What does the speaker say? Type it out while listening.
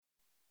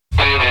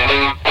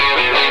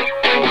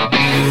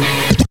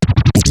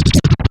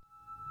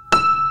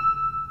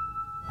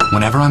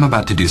Whenever I'm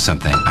about to do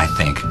something, I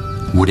think,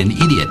 would an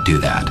idiot do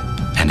that?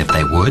 And if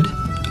they would,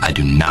 I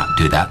do not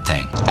do that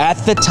thing. At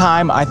the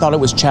time, I thought it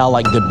was ciao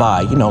like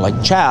goodbye. You know,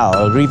 like ciao,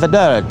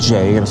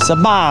 arrivederci,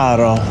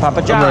 sabaro,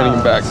 papa ciao. I'm writing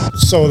him back.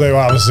 So they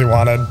obviously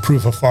wanted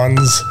proof of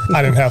funds.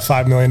 I didn't have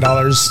 $5 million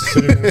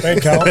sitting in the bank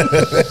account,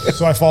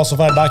 so I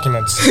falsified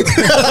documents.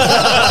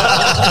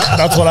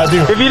 That's what I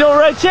do. If you don't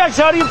write checks,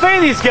 how do you pay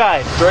these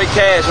guys? Straight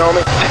cash,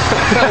 homie.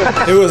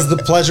 It was the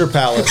Pleasure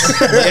Palace.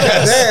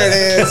 Yes. There it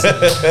is.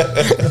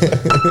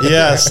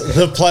 Yes,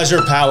 the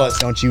Pleasure Palace.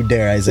 Don't you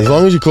dare, Isaiah. As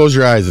long as you close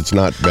your eyes, it's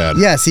not bad.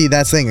 Yeah, see,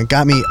 that's the thing. It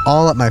got me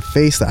all up my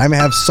face. I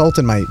have salt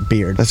in my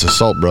beard. That's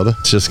assault, brother.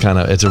 It's just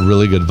it's a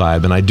really good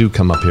vibe. And I do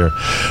come up here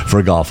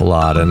for golf a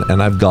lot.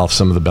 And I've golfed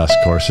some of the best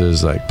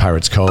courses like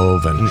Pirates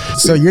Cove. And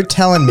so you're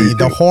telling me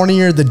the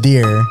hornier the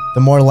deer,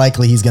 the more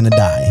likely he's going to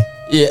die.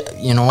 Yeah,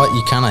 you know what?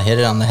 You kind of hit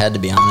it on the head, to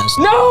be honest.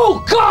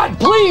 No! God,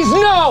 please,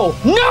 no!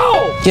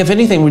 No! If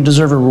anything, we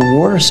deserve a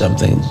reward or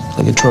something,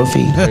 like a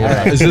trophy.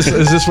 Is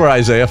this where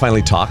Isaiah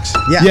finally talks?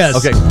 Yeah. Yes.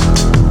 Okay.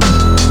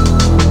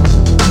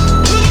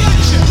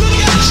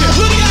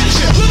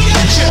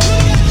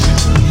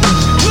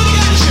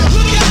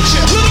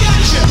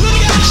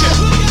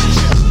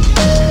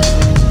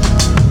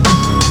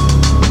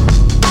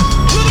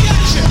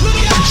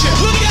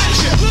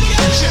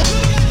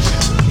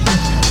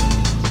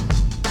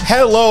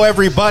 Hello,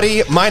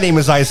 everybody. My name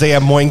is Isaiah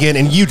Moingen,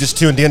 and you just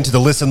tuned in to the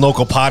Listen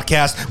Local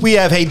podcast. We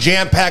have a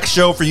jam-packed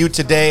show for you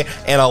today,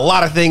 and a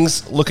lot of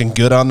things looking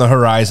good on the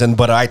horizon.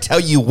 But I tell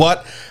you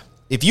what,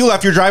 if you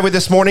left your driveway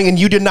this morning and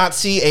you did not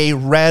see a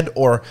red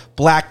or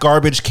black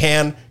garbage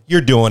can, you're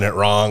doing it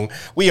wrong.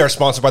 We are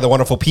sponsored by the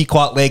wonderful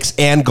Pequot Lakes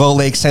and Go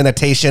Lake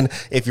Sanitation.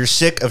 If you're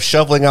sick of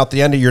shoveling out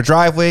the end of your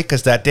driveway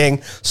because that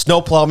dang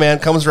snowplow man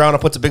comes around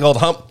and puts a big old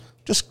hump,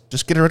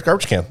 just get a red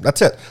garbage can.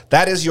 That's it.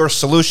 That is your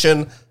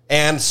solution,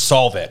 and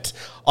solve it.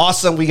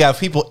 Awesome. We have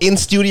people in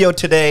studio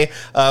today.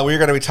 We're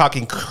going to be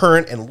talking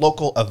current and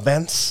local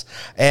events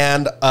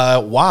and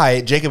why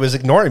Jacob is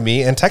ignoring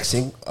me and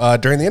texting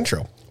during the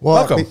intro. Well,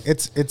 welcome.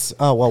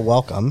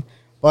 Welcome.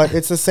 But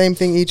it's the same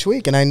thing each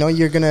week, and I know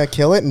you're going to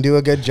kill it and do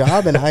a good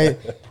job, and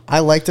I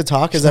like to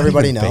talk, as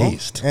everybody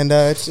knows. And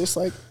it's just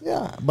like,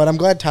 yeah. But I'm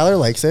glad Tyler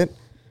likes it.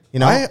 You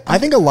know, I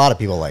think a lot of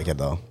people like it,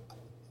 though.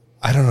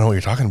 I don't know what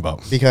you're talking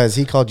about. Because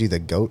he called you the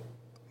GOAT.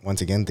 Once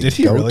again, the Did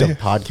he GOAT really? of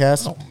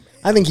podcast. Oh,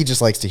 I think he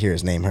just likes to hear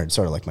his name heard,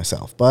 sort of like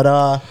myself. But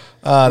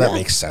that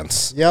makes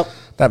sense. Yep.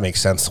 That makes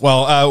sense.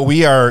 Well,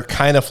 we are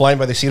kind of flying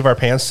by the seat of our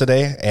pants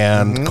today,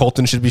 and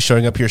Colton should be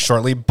showing up here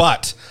shortly.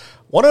 But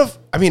a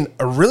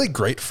really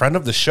great friend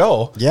of the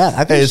show. Yeah,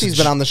 I think she's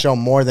been on the show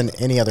more than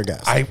any other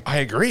guest. I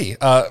agree.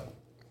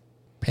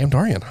 Pam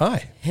Dorian,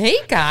 hi. Hey,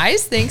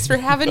 guys. Thanks for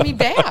having me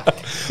back.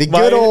 The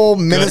good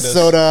old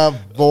Minnesota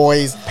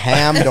boys,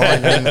 Pam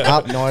Dorian,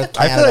 up north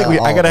Canada. I feel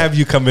like I got to have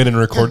you come in and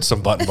record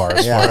some button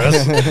bars for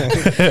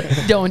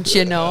us. Don't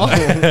you know?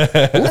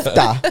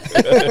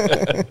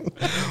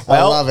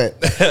 I love it.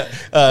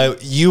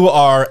 You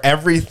are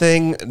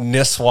everything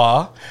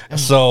Nisswa,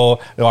 so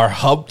our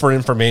hub for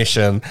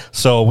information.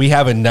 So we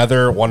have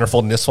another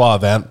wonderful Nisswa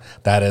event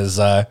that is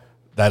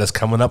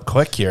coming up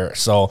quick here.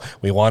 So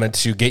we wanted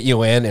to get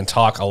you in and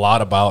talk a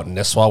lot about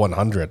Nisswa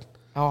 100.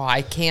 Oh,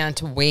 I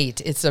can't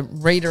wait. It's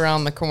right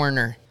around the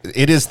corner.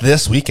 It is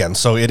this weekend.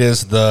 So it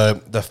is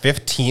the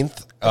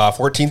 15th,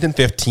 14th and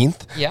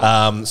 15th.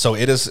 Yeah. So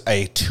it is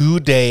a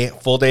 2-day,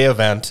 full-day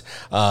event.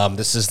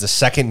 This is the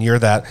second year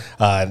that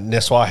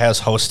Nisswa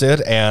has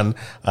hosted, and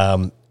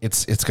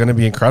it's going to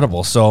be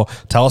incredible. So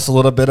tell us a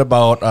little bit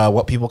about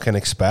what people can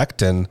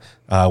expect and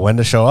when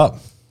to show up.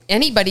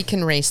 Anybody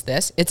can race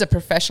this. It's a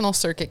professional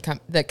circuit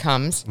that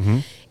comes.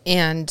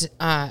 And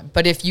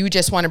but if you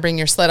just want to bring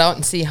your sled out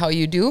and see how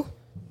you do,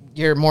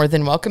 you're more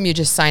than welcome. You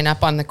just sign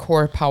up on the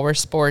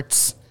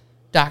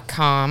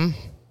corepowersports.com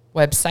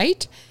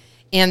website.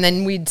 And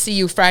then we'd see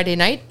you Friday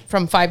night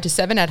from 5 to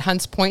 7 at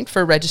Hunts Point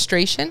for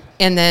registration.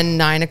 And then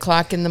 9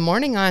 o'clock in the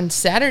morning on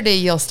Saturday,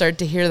 you'll start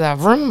to hear the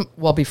vroom.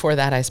 Well, before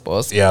that, I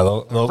suppose. Yeah,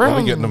 they'll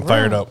be getting them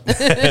fired up.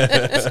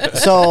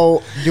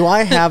 So do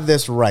I have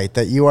this right,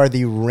 that you are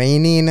the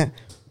reigning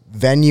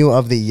venue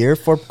of the year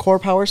for Core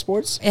Power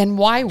Sports? And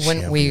why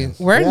wouldn't we?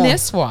 We're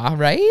Nisswa,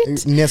 right?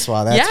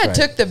 Nisswa, that's right. Yeah, it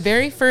took the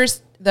very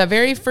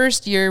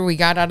first year we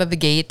got out of the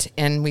gate,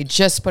 and we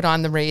just put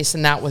on the race,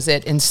 and that was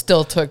it, and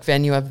still took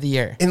venue of the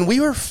year. And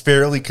we were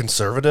fairly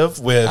conservative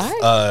with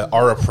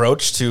our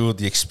approach to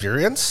the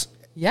experience.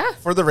 Yeah,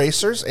 for the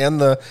racers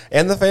and the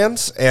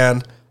fans,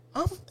 and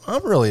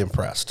I'm really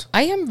impressed.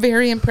 I am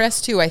very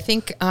impressed too. I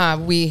think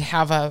we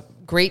have a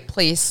great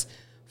place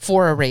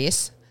for a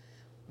race,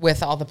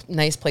 with all the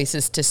nice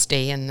places to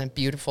stay and the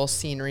beautiful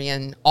scenery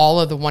and all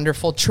of the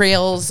wonderful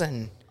trails.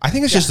 And I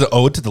think it's just an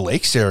ode to the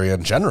lakes area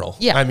in general.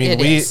 Yeah, I mean,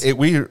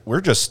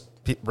 we're just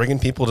bringing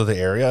people to the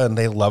area, and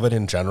they love it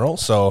in general.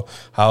 So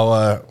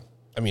yeah,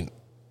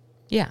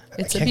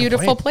 it's a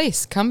beautiful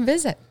place. Come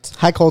visit.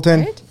 Hi,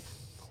 Colton. Right?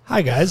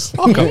 Hi, guys.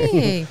 Welcome.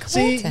 Hey,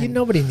 See,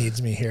 nobody needs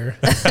me here.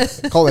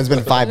 Colton, it's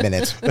been 5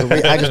 minutes.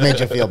 I just made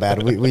you feel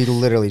bad. We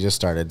literally just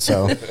started,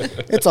 so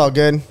it's all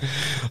good.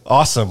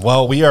 Awesome.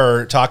 Well, we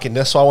are talking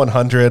Nisswa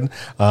 100.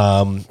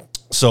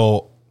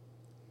 So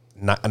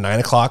 9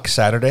 o'clock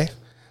Saturday.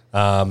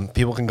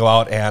 People can go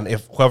out, and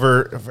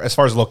as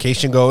far as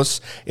location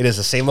goes, it is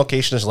the same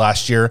location as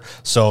last year.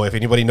 So if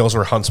anybody knows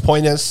where Hunts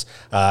Point is,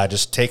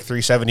 just take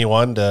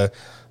 371 to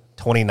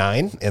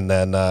 29 and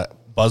then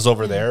buzz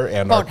over there.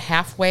 And about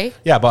halfway.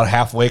 Yeah, about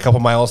halfway, a couple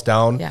miles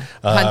down. Yeah.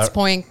 Hunts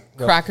Point,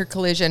 Crocker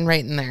Collision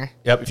right in there.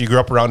 Yep. If you grew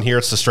up around here,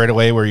 it's the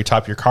straightaway where you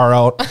top your car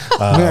out.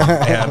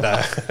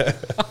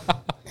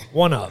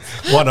 One of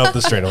the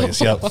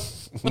straightaways. Yep.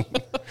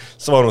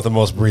 Someone with the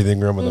most breathing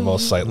room and the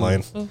most sight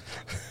line.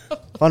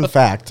 Fun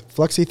fact: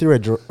 Fluxy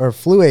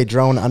flew a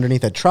drone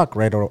underneath a truck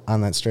right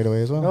on that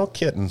straightaway as well. No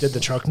kidding. Did the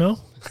truck know?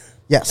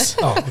 Yes.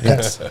 Oh,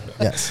 yes.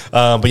 Yes.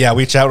 But yeah,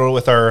 we chatted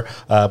with our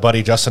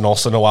buddy Justin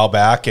Olson a while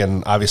back,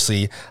 and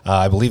obviously,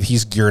 I believe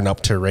he's gearing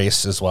up to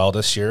race as well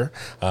this year.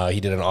 He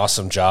did an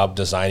awesome job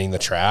designing the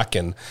track,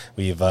 and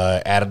we've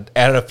added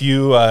a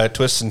few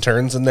twists and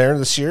turns in there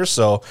this year.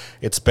 So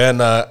it's been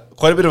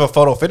quite a bit of a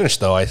photo finish,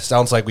 though. It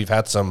sounds like we've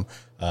had some.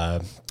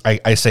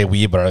 I say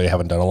we, but I really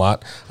haven't done a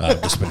lot.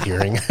 I've just been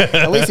hearing.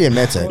 At least he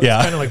admits it. Yeah.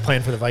 It's kind of like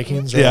playing for the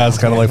Vikings. Right? Yeah, it's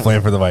kind of like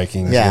playing for the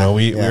Vikings. Yeah, You know,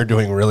 we're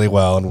doing really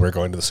well, and we're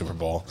going to the Super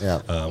Bowl. Yeah.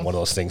 One of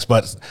those things.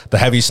 But the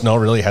heavy snow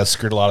really has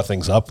screwed a lot of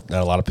things up.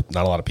 Not a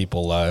lot of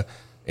people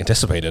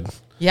anticipated.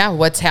 Yeah,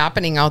 what's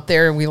happening out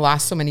there? We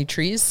lost so many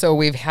trees, so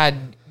we've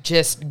had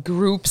just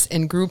groups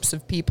and groups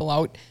of people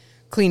out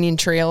cleaning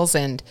trails,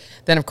 and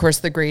then of course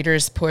the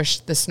graders push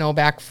the snow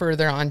back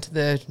further onto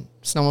the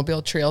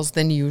snowmobile trails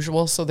than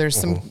usual. So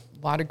there's a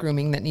lot of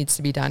grooming that needs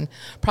to be done.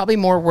 Probably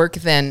more work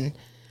than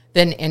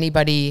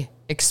anybody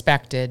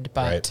expected.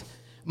 But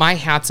my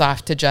hat's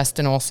off to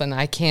Justin Olson.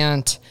 I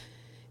can't.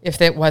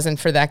 If it wasn't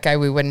for that guy,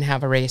 we wouldn't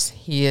have a race.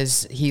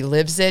 He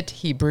lives it.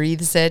 He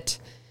breathes it,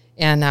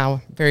 and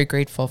now very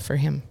grateful for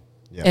him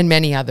and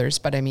many others.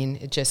 But I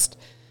mean,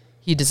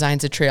 he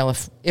designs a trail.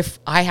 If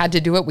I had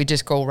to do it, we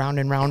just go round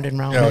and round and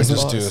round. Yeah, we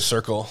just do a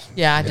circle.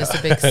 Yeah, just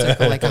a big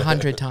circle, like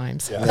 100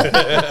 times.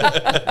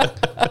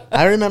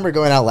 I remember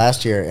going out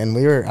last year, and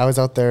I was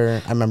out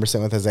there. I remember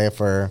sitting with Isaiah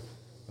for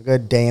a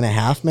good day and a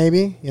half,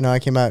 maybe. You know, I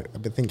came out,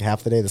 I think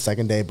half the day, the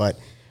second day, but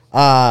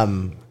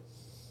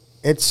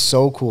it's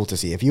so cool to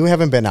see. If you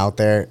haven't been out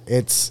there,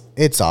 it's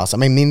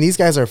awesome. I mean, these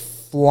guys are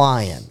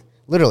flying.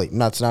 Literally,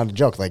 that's not a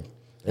joke. Like,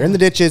 they're in the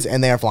ditches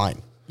and they are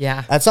flying.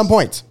 Yeah. At some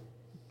points.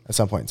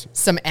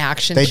 Some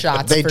action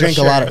shots. They drink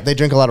a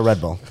lot of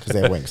Red Bull because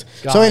they have wings.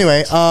 So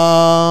anyway,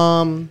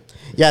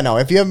 yeah, no.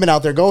 If you haven't been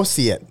out there, go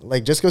see it.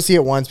 Like, just go see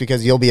it once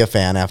because you'll be a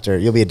fan after.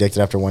 You'll be addicted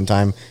after one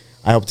time.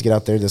 I hope to get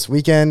out there this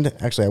weekend.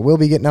 Actually, I will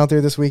be getting out there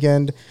this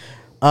weekend.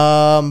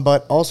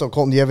 But also,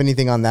 Colton, do you have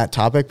anything on that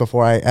topic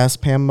before I ask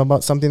Pam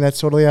about something that's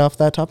totally off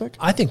that topic?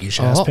 I think you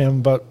should ask Pam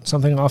about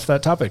something off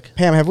that topic.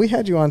 Pam, have we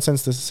had you on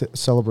since the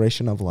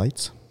celebration of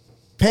lights?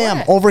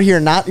 Pam, over here,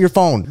 not your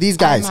phone. These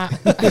guys. As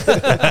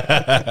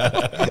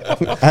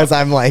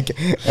I'm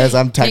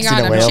texting Hang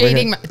on, away I'm over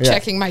here.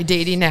 checking my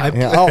dating app.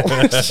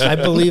 I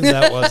believe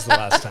that was the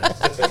last time.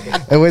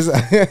 It was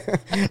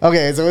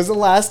okay. So it was the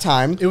last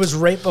time. It was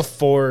right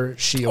before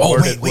she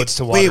awarded Woods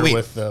to Water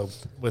with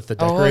the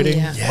decorating.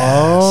 Yeah. Yes.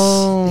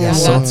 Oh, Yeah,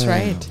 that's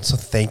right. So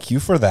thank you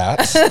for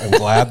that. I'm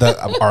glad that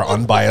our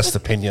unbiased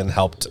opinion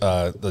helped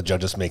the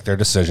judges make their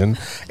decision.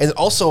 And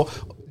also,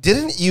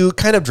 didn't you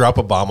kind of drop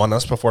a bomb on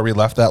us before we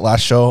left that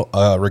last show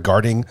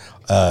regarding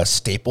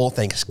staple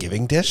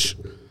Thanksgiving dish?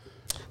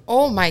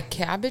 Oh, my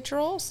cabbage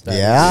rolls? Yeah.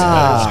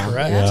 That is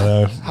correct.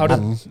 Yeah. How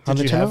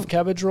did you have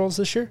cabbage rolls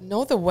this year?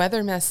 No, the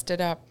weather messed it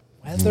up.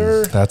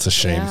 Weather? That's a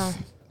shame. Yeah.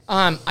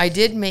 I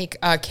did make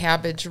a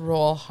cabbage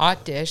roll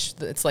hot dish.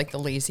 It's like the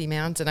Lazy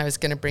Man's, and I was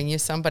going to bring you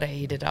some, but I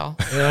ate it all.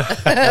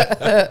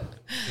 I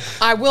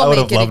will I would make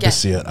have it loved again. to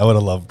see it. I would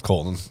have loved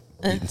Colton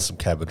eating some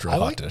cabbage roll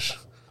hot dish.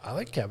 I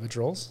like cabbage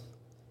rolls.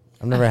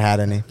 I've never had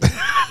any.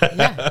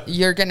 Yeah,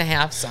 you're going to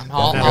have some.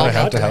 I'll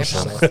have make to have it.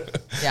 some.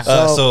 Yeah.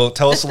 So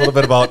tell us a little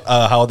bit about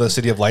how the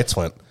City of Lights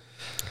went.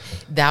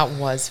 That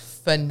was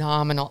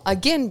phenomenal.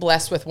 Again,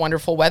 blessed with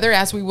wonderful weather,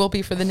 as we will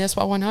be for the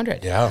Nisswa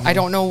 100. Yeah. I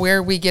don't know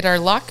where we get our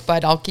luck,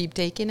 but I'll keep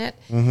taking it.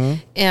 Mm-hmm.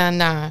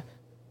 And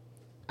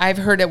I've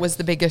heard it was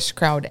the biggest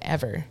crowd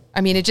ever.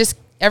 I mean,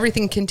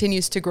 everything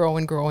continues to grow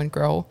and grow and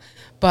grow,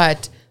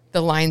 but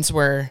the lines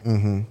were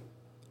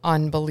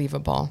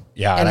unbelievable.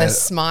 Yeah, and and the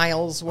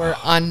smiles were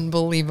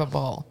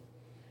unbelievable.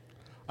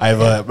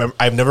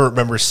 I've never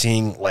remember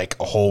seeing like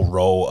a whole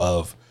row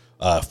of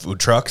food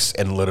trucks,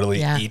 and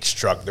literally each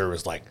truck there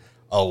was like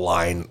a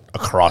line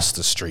across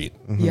the street.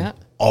 Yeah,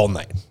 all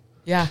night.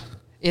 Yeah,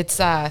 it's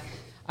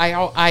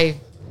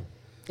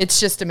it's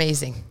just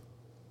amazing.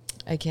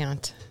 I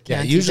can't. Yeah,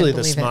 can't usually even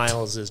the believe it.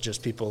 smiles is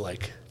just people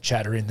like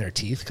chattering their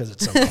teeth because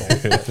it's so cold.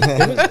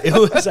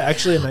 it was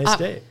actually a nice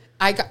day.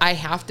 I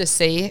have to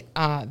say,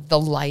 the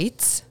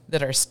lights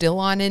that are still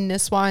on in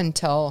Nisswa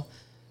until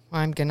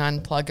I'm going to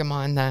unplug them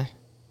on the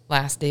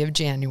last day of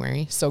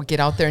January. So get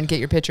out there and get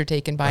your picture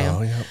taken by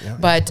them.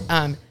 But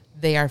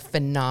they are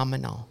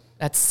phenomenal.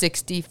 That's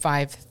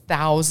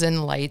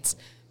 65,000 lights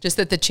just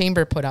that the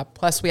chamber put up.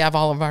 Plus, we have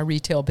all of our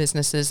retail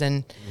businesses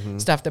and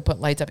stuff that put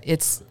lights up.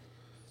 It's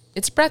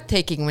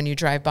breathtaking when you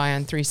drive by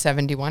on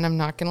 371. I'm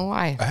not gonna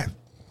lie.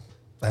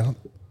 I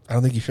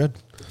don't think you should.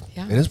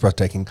 Yeah. It is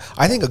breathtaking.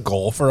 I think a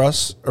goal for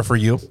us or for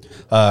you,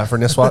 for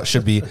Nisswa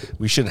should be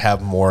we should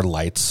have more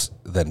lights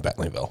than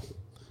Bentleyville.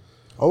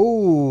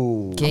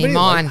 Oh, Game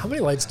on. How many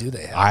lights do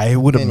they have? I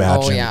would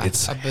imagine yeah,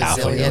 it's a half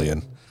a bazillion.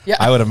 million. Yeah.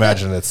 I would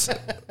imagine it's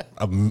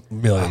a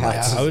million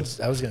lights. I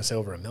was going to say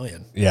over 1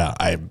 million. Yeah,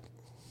 I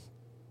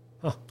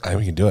think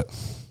we can do it.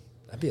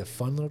 That'd be a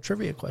fun little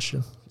trivia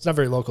question. It's not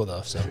very local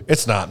though, so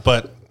It's not,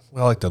 but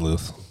I like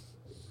Duluth.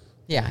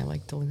 Yeah, I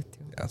like Duluth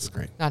too. Yeah, that's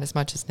great. Not as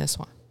much as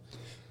Nisswa.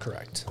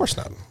 correct. Of course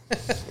not.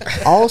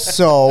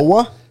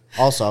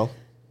 Also,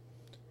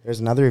 there's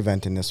another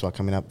event in Nisswa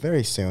coming up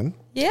very soon.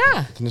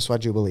 Yeah. The Nisswa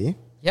Jubilee.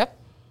 Yep.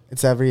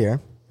 It's every year.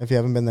 If you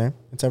haven't been there,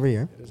 it's every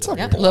year.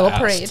 Yeah. Little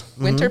parade.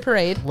 Winter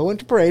parade. Little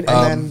winter parade,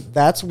 and then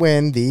that's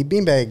when the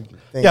beanbag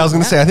thing. Yeah, I was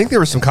going to say, I think there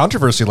was some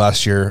controversy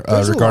last year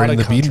There's a regarding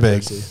the lot of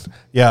beanbag. controversy.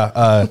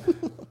 Yeah,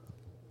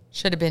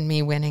 Should have been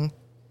me winning.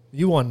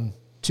 You won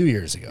 2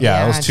 years ago.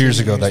 yeah, it was Yeah, 2 years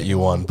 2 ago years that you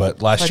won,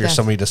 but last But year that's-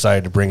 somebody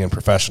decided to bring in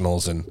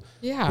professionals and,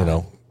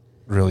 Yeah.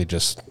 really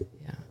just...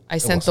 Yeah. I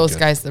sent wasn't those good.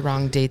 guys the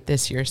wrong date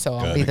this year, so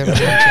I'll be Good. the real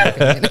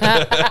champion.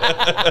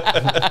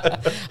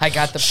 I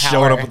got the power.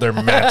 Showing up with their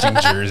matching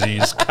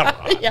jerseys. Come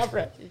on. Yeah,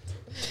 right.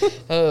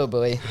 Oh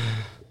boy.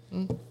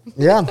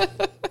 Yeah.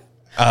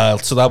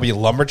 So that'll be a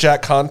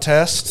lumberjack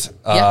contest,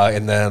 Yeah.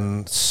 and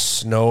then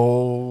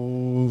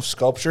snow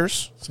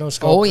sculptures. Snow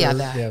sculpture. Oh, yeah,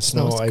 that. Yeah,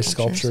 snow Snow ice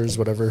sculptures. sculptures,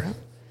 whatever.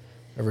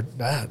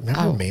 Remember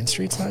Oh. Main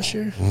Streets last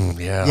year?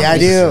 Yeah, Yeah, I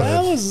do.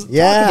 That was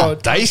Yeah. talk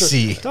about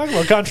Dicey. Talk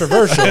about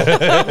controversial.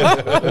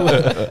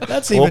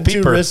 That's even too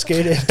peeper.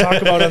 risky to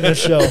talk about on this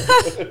show.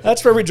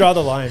 That's where we draw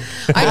the line.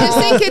 I just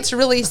think it's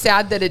really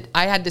sad that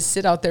I had to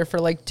sit out there for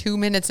like 2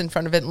 minutes in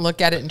front of it and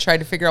look at it and try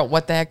to figure out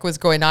what the heck was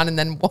going on. And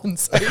then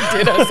once I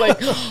did, I was like,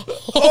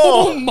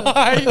 oh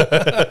my.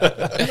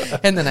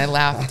 And then I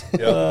laughed.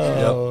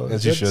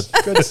 As you should.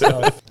 Good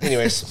stuff.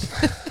 Anyways,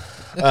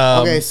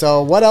 Okay,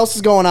 so what else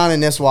is going on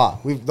in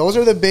Nisswa? Those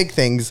are the big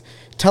things.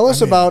 Tell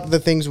us about the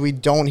things we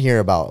don't hear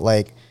about.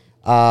 Like,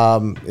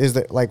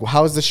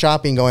 how's the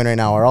shopping going right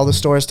now? Are all the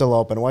stores still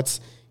open? What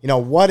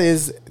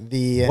is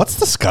the what's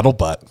the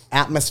scuttlebutt?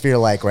 atmosphere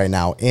like right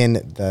now in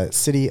the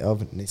city of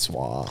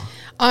Nisswa?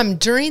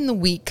 During the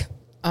week,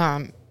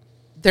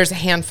 there's a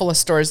handful of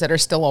stores that are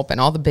still open,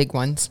 all the big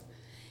ones.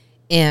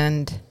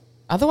 And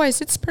otherwise,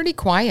 it's pretty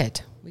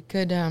quiet. We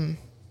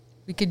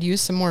could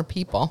use some more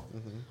people.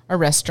 Our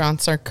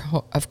restaurants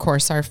of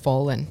course, are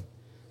full, and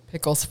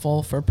Pickle's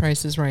full for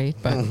Price is Right.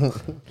 But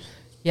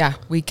yeah,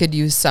 we could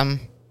use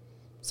some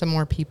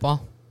more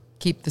people.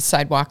 Keep the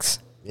sidewalks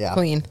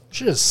clean.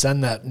 Should just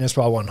send that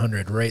Nisswa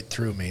 100 right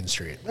through Main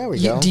Street. There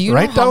we go. Do you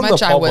Right know how down the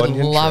much I Paul would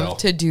Bunyan love Trail.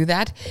 to do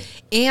that?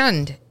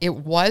 And it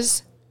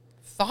was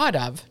thought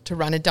of to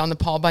run it down the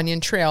Paul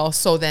Bunyan Trail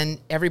so then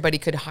everybody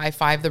could high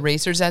five the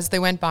racers as they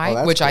went by,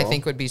 that's which I cool.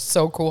 think would be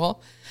so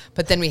cool.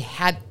 But then we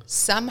had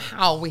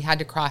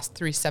to cross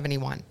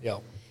 371. Yeah.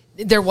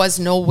 There was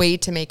no way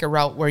to make a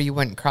route where you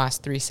wouldn't cross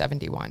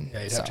 371.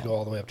 Yeah, you'd have to go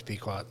all the way up to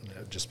Pequot, and it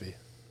would just be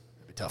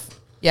tough.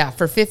 Yeah,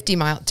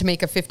 to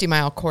make a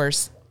 50-mile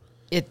course,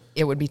 it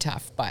would be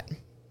tough, but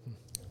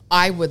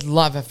I would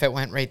love if it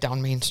went right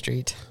down Main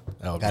Street.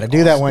 Got to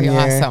do that one Be year.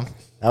 awesome.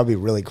 That would be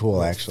really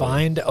cool, actually.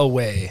 Find a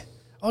way.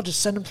 Oh,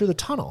 just send them through the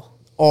tunnel.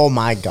 Oh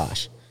my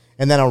gosh!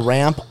 And then a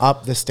ramp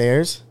up the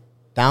stairs,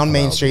 down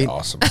Main would be Street,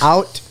 awesome.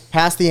 out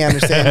past the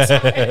Andersons,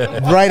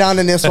 right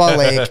onto Nisswa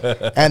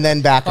Lake, and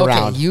then back Okay,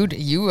 around. you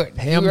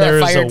Pam, are there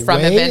is fired a from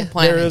way. event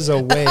planning. There is a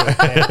way.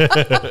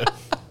 Pam.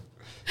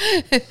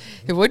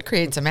 It would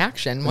create some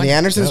action. And the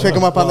Andersons pick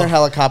them up on their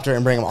helicopter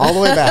and bring them all the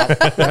way back.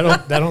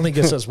 That only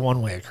gets us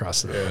one way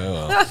across the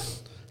road.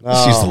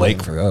 Let's use the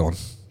lake for that one.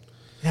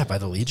 Yeah, by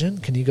the Legion.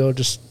 Can you go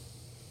just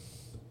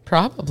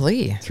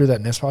Probably. through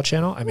that Nisswa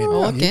channel? I mean,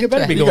 We'll look you into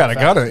better it. be You going gotta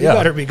fast. got it, You yeah.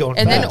 better be going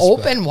And then fast,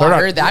 open but-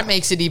 water, that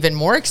makes it even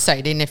more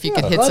exciting if you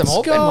could hit some let's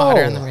open go.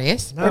 water in the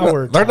race. Now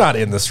we're They're not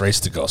in this race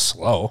to go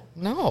slow.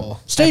 No.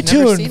 Stay I've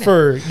never seen tuned it.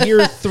 for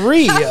year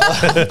 3 of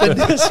the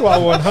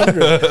Nisswa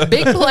 100.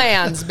 Big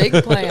plans, big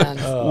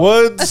plans.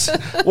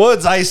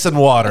 Woods, ice, and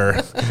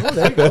water. Oh,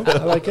 there you go.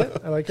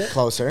 I like it.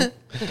 Closer.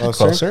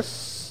 Closer.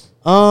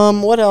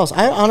 What else?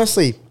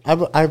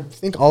 I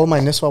think all of my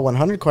Nisswa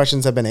 100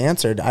 questions have been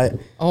answered. I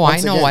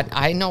know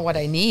what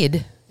I need.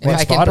 If Want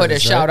I can put a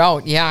spotters, shout right?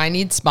 out. Yeah, I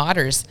need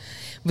spotters.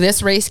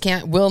 This race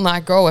will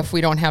not go if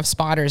we don't have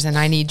spotters, and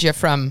I need you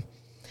from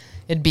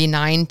it'd be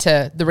 9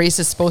 to the race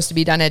is supposed to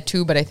be done at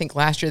 2, but I think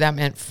last year that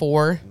meant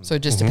 4. So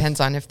it just depends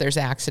on if there's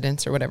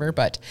accidents or whatever.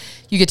 But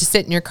you get to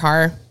sit in your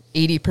car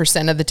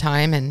 80% of the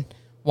time and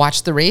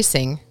watch the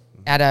racing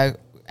at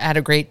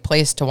a great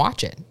place to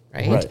watch it.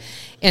 Right.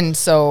 And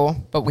so,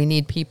 but we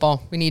need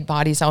people. We need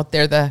bodies out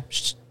there. The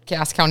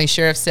Cass County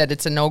Sheriff said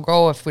it's a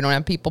no-go if we don't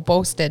have people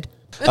posted.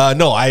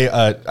 No,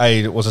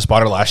 I was a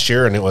spotter last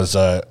year, and it was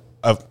it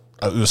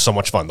was so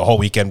much fun. The whole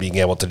weekend being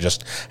able to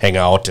just hang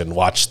out and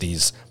watch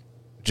these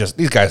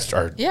guys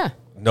are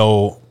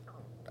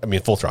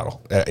full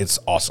throttle. It's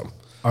awesome.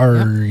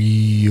 Are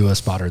you a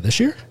spotter this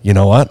year? You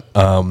know what?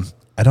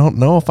 I don't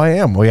know if I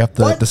am. We have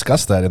to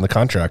discuss that in the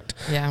contract.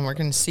 Yeah, and we're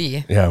going to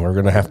see. Yeah, we're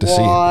going to have to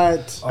see.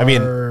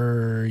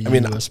 Are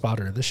you a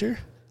spotter this year?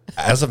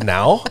 As of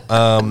now,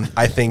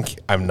 I think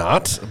I'm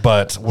not,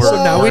 but we're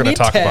going to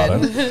talk about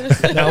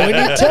it. Now we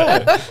need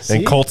 10.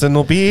 And Colton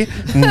will be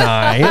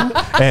 9,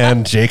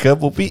 and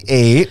Jacob will be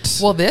 8.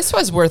 Well, this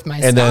was worth my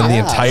and then the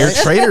entire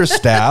Traders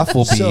staff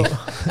will be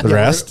the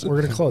rest.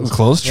 We're going to close.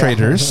 Close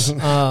Traders.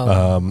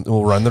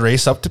 We'll run the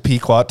race up to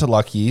Pequot to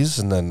Lucky's,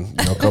 and then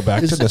go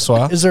back to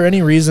Nisswa. Is there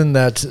any reason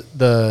that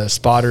the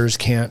spotters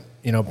can't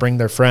bring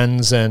their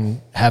friends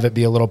and have it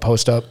be a little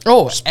post up?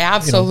 Oh,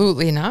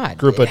 absolutely not.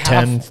 Group of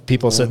 10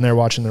 people sitting there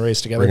watching the race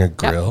together. Bring a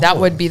grill. That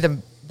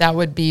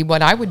would be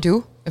what I would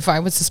do if I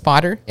was a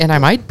spotter, and I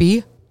might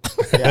be.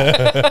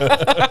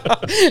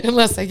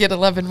 Unless I get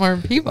 11 more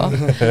people.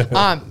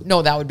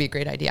 No, that would be a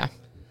great idea.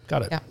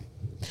 Got it. Yeah.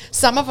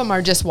 Some of them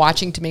are just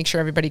watching to make sure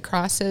everybody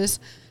crosses.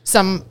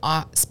 Some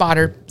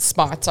spotter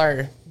spots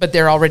are, but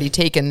they're already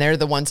taken. They're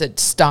the ones that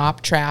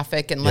stop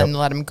traffic and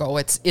let them go.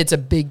 It's a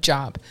big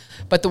job.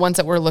 But the ones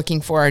that we're looking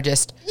for are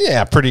just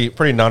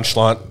pretty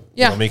nonchalant.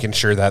 Yeah, making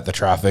sure that the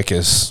traffic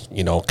is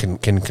can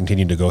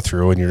continue to go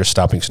through, and you're just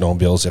stopping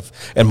snowmobiles.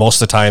 And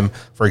most of the time,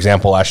 for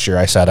example, last year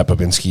I sat up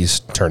Babinski's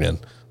turn in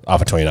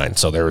off of 29,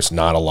 so there was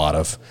not a lot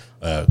of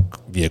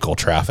vehicle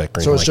traffic.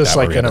 Or so it's just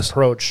that, like an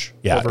approach.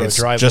 Over it's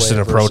a driveway just an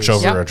approach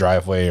versus over a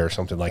driveway or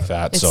something like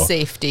that. It's so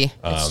safety.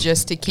 It's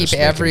just to keep just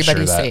making everybody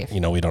sure that, safe.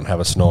 we don't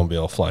have a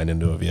snowmobile flying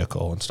into a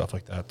vehicle and stuff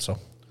like that. So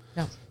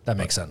yeah, that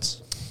makes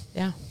sense.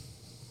 Yeah,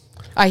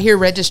 I hear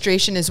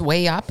registration is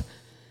way up.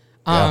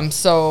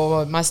 So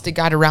it must have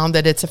got around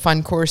that it's a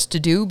fun course to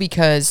do,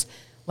 because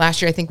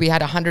last year I think we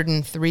had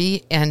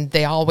 103, and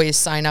they always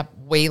sign up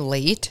way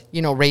late,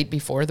 right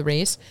before the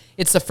race.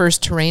 It's the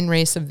first terrain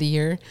race of the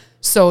year,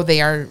 so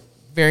they are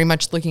very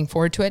much looking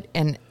forward to it.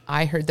 And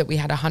I heard that we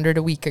had 100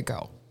 a week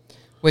ago,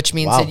 which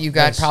means that you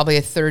got probably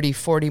a 30,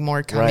 40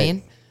 more coming.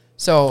 Right.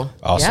 So,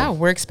 awesome.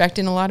 We're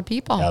expecting a lot of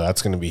people. Yeah,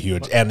 that's going to be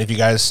huge. And if you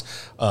guys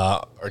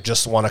or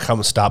just want to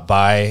come stop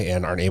by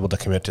and aren't able to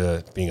commit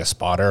to being a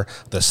spotter,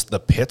 the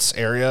pits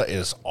area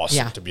is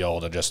awesome to be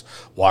able to just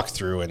walk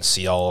through and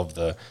see all of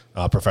the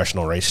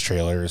professional race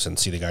trailers and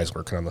see the guys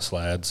working on the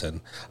sleds. And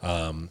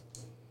and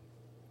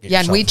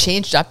we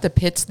changed up the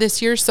pits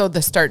this year, so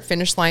the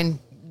start-finish line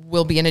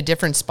will be in a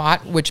different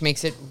spot, which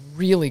makes it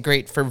really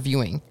great for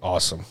viewing.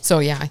 Awesome. So,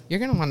 you're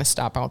going to want to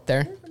stop out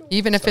there,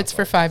 even if it's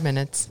for 5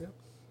 minutes.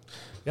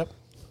 Yep.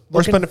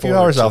 Or spend a few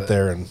hours out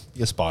there and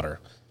be a spotter.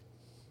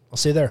 I'll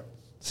see you there.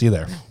 See you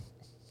there.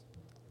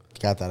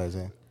 Got that,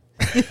 Isaiah.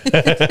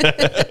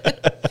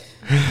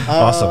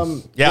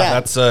 Awesome.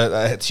 That's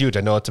it's huge.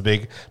 I know it's a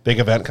big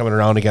event coming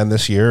around again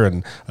this year,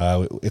 and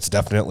it's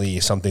definitely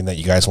something that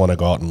you guys want to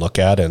go out and look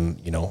at. And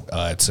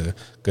it's a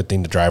good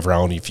thing to drive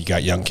around. If you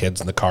got young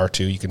kids in the car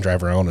too, you can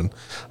drive around and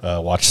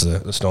watch the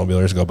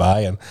snowmobilers go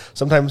by. And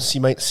sometimes you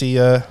might see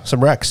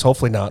some wrecks.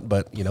 Hopefully not,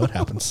 but it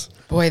happens.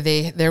 Boy,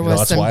 there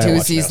was some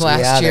doozies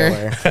last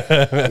year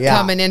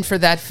coming in for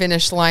that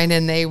finish line,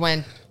 and they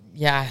went,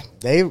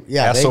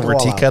 ass over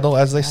tea kettle,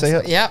 as they say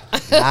it. Yep.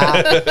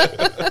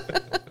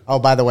 Oh,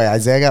 by the way,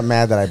 Isaiah got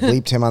mad that I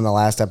bleeped him on the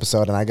last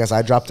episode, and I guess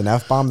I dropped an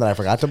F-bomb that I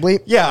forgot to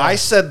bleep. Yeah, I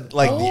said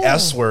the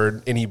S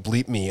word, and he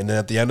bleeped me, and then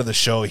at the end of the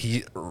show,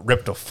 he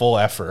ripped a full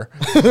effer.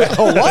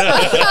 Oh, what?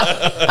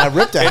 I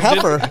ripped a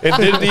heifer. It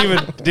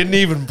didn't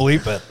even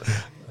bleep it.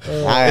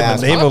 In the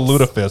name of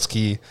Ludafisk,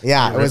 it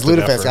was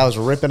Ludafisk. I was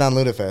ripping on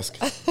Ludafisk.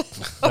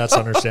 That's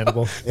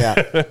understandable.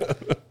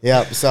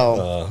 Yeah.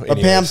 So, but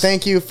Pam,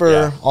 thank you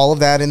for all of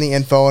that in the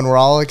info, and we're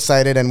all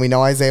excited, and we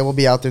know Isaiah will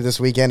be out there this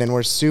weekend, and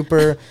we're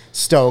super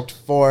stoked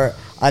for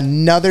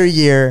another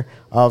year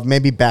of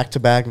maybe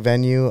back-to-back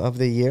venue of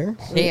the year.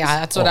 Yeah,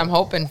 that's what I'm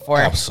hoping for.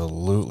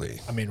 Absolutely.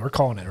 I mean, we're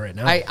calling it right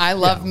now. I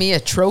love me a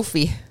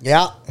trophy.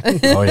 Yeah.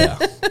 Oh, yeah.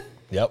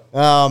 Yep.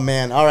 Oh,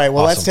 man. All right.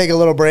 Well, let's take a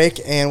little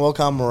break, and we'll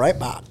come right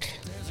back.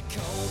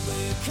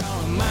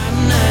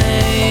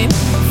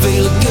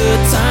 Feel a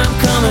good time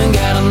coming,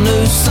 got a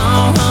new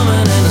song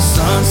humming, and the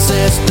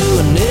sunset's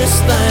doing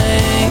this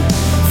thing.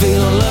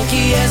 Feeling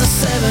lucky as a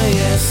 7,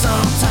 yeah.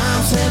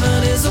 Sometimes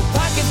heaven is a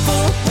pocket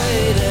full of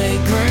payday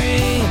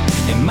green,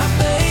 and my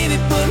baby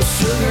putting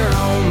sugar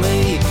on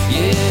me.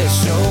 Yeah, it's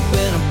sure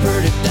been a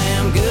pretty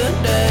damn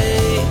good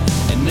day,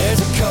 and there's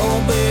a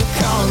cold beer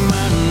calling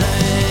my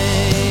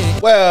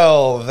name.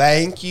 Well,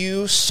 thank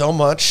you so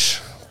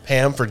much,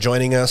 Pam, for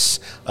joining us.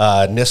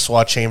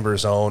 Nisswa Chamber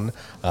Zone.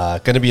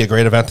 Going to be a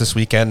great event this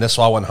weekend,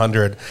 Nisswa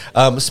 100.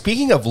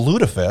 Speaking of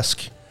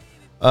Ludafisk,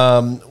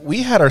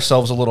 we had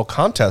ourselves a little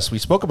contest we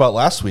spoke about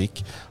last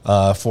week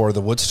for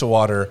the Woods to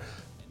Water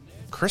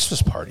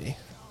Christmas party.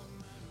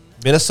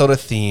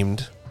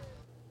 Minnesota-themed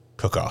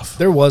cook-off.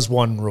 There was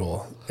one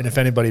rule, and if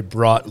anybody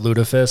brought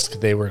Ludafisk,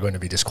 they were going to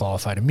be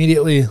disqualified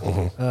immediately.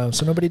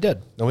 So nobody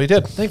did. Nobody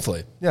did.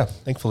 Thankfully. Yeah,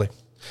 thankfully.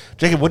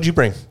 Jacob, what did you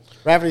bring?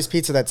 Rafferty's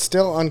pizza that's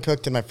still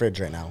uncooked in my fridge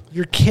right now.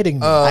 You're kidding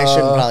me. I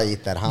shouldn't probably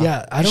eat that, huh?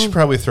 Yeah, I You should don't.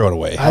 probably throw it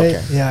away.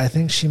 Okay. Yeah, I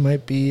think she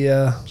might be.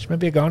 She might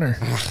be a goner.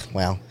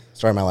 Well,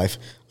 story of my life.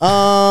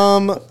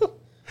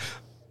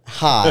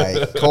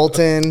 Hi,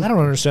 Colton. I don't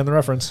understand the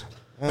reference.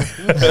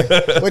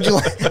 Would you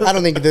like? I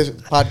don't think this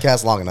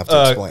podcast long enough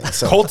to explain.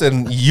 So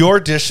Colton, your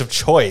dish of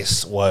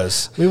choice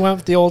was We went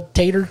with the old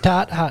tater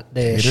tot hot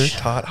dish. tater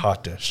tot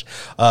hot dish.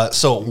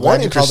 So glad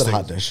one you called it interesting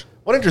hot dish.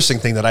 One interesting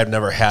thing that I've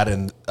never had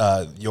in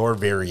your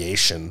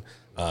variation,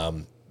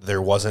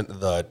 there wasn't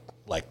the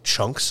like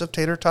chunks of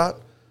tater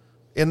tot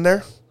in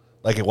there.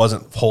 Like it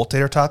wasn't whole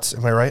tater tots.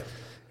 Am I right?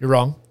 You're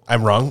wrong.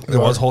 I'm wrong. It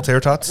was whole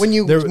tater tots. when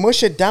you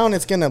mush it down,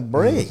 it's gonna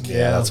break.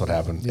 yeah, that's what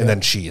happened. And then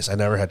cheese. I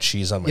never had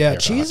cheese on my. Yeah, tater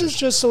tot cheese hot is dish.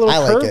 just a little I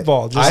like it.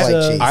 curveball. I Just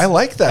like cheese. I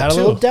like that add a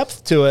too. little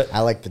depth to it. I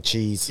like the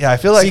cheese. Yeah, I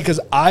feel like because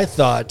I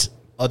thought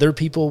other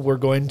people were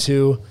going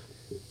to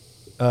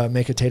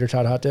make a tater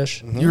tot hot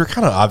dish. you were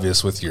kind of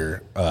obvious with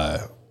your,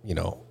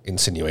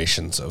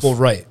 insinuations of. Well,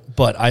 right,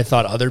 but I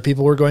thought other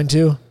people were going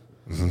to,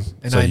 and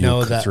So I you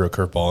know that threw a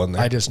curveball in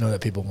there. I just know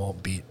that people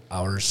won't beat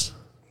ours.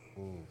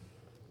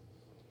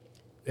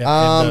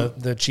 Yeah,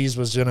 and the cheese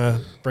was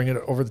gonna bring it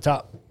over the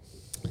top.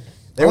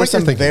 There were like your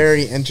some thinking.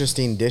 very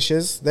interesting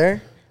dishes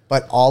there,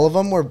 but all of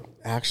them were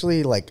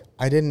actually like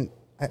I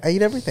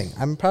eat everything.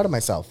 I'm proud of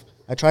myself.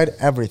 I tried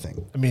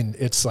everything. I mean,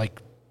 it's like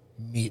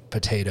meat,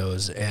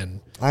 potatoes, and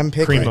I'm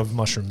picky. cream of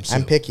mushroom soup.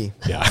 I'm picky.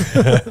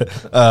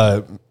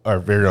 Yeah. Our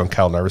very own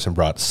Kyle Narvison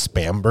brought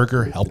Spam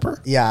Burger Helper.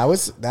 Yeah,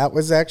 that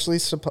was actually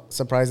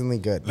surprisingly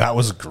good. That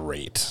was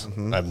great.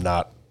 I'm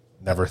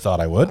never thought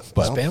I would,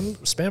 but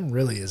Spam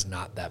really is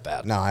not that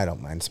bad. No, I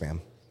don't mind Spam.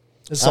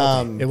 It's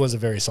salty. It was a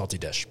very salty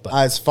dish, but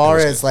As far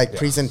as like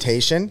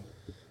presentation,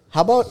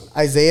 how about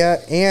Isaiah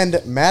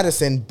and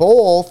Madison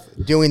both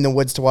doing the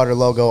Woods to Water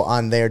logo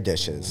on their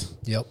dishes?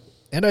 yep.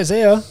 And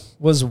Isaiah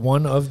was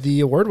one of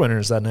the award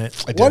winners that night.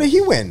 What did he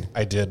win?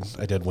 I did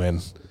win.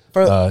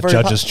 For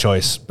Judge's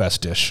Choice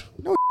Best Dish.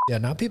 Yeah,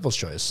 not People's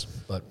Choice,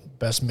 but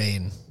best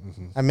main.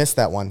 I missed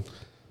that one.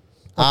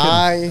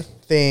 I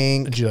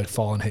think Did you like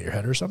fall and hit your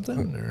head or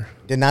something? Or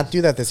did not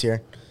do that this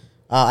year.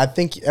 I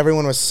think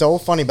everyone was so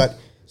funny. But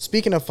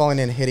speaking of falling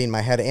and hitting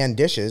my head and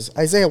dishes,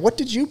 Isaiah, what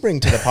did you bring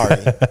to the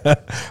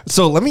party?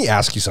 So let me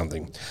ask you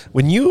something.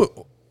 When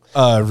you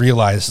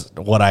realized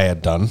what I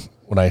had done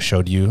when I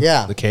showed you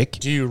the cake,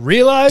 do you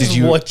realize did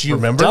you what you've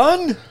remember?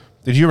 done?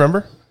 Did you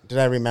remember? Did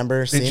I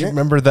remember seeing Did you it?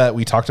 remember that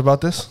we talked about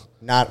this?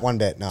 Not one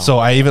bit, no. So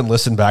I even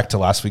listened back to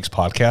last week's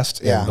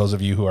podcast. Yeah. And those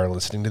of you who are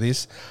listening to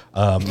these,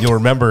 you'll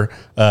remember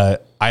I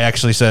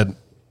actually said,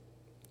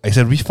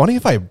 it'd be funny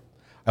if I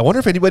wonder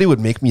if anybody would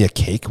make me a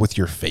cake with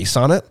your face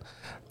on it,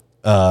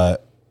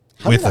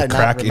 with did I a not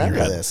crack in your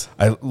remember head. this?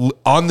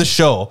 On the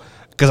show.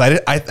 Because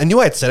I knew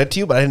I had said it to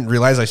you, but I didn't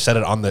realize I said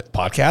it on the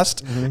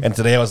podcast. Mm-hmm. And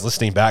today I was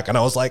listening back and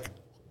I was like,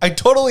 I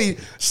totally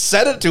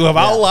said it to him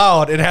out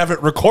loud and have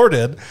it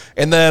recorded.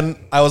 And then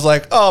I was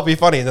like, oh, it'll be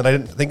funny. And then I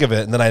didn't think of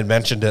it. And then I had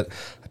mentioned it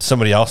to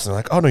somebody else. And they're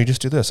like, oh, no, you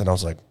just do this. And I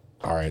was like,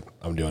 all right,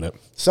 I'm doing it.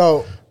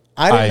 So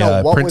I didn't know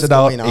what was printed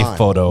out going on. a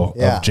photo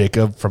Yeah. of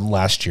Jacob from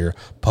last year,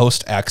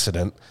 post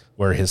accident,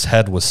 where his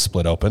head was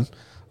split open.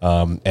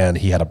 And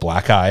he had a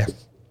black eye.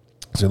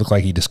 So it looked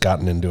like he just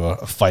gotten into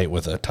a fight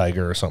with a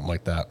tiger or something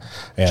like that.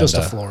 And, Just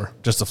a floor.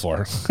 Just a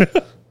floor.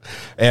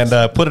 And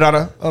put it on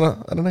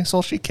a nice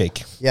little sheet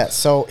cake. Yeah,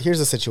 so here's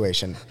the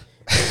situation.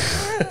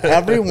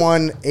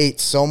 Everyone ate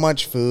so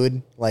much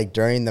food like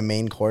during the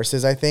main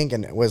courses, I think,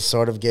 and it was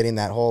sort of getting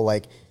that whole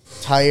like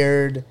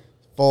tired,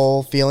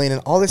 full feeling.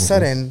 And all of a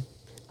sudden,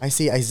 I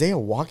see Isaiah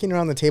walking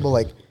around the table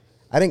like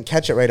I didn't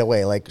catch it right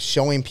away, like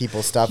showing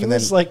people stuff. He and then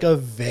was like a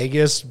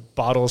Vegas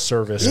bottle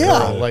service Yeah.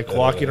 girl, like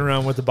walking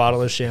around with a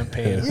bottle of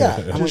champagne. yeah,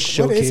 I'm like, Just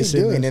what is he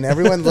showcasing doing? the- And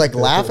everyone's like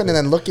laughing and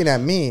then looking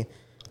at me.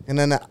 And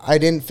then I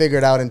didn't figure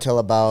it out until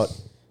about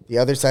the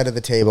other side of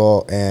the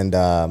table. And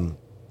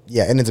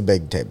and it's a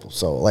big table.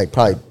 So like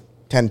probably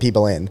 10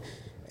 people in.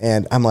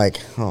 And I'm like,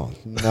 oh,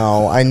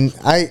 no.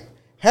 I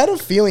had a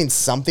feeling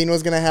something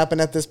was going to happen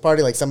at this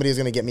party. Like somebody was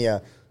going to get me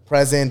a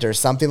present or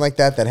something like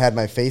that had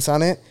my face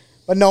on it.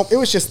 But no, it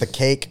was just the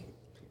cake.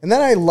 And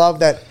then I love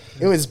that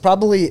it was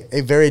probably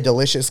a very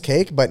delicious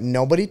cake, but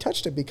nobody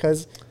touched it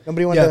because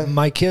nobody wanted Yeah, to.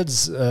 my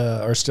kids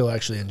are still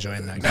actually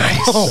enjoying that. Nice.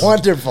 Oh,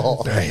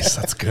 wonderful. Nice.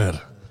 That's good.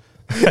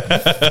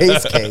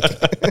 Face cake.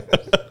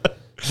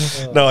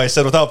 No, I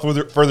said without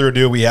further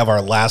ado, we have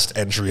our last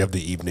entry of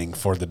the evening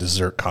for the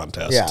dessert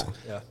contest.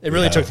 Yeah. It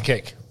really took the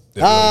cake.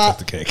 It really took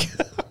the cake.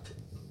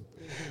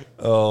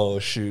 Oh,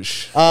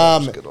 shoosh.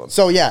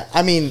 So yeah,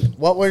 I mean,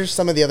 what were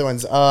some of the other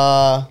ones?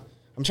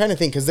 I'm trying to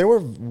think because there were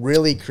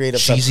really creative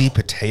Cheesy stuff.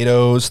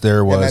 potatoes.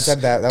 There was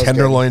that was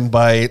tenderloin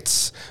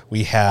bites.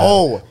 We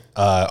had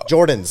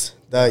Jordan's,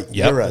 the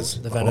Yep.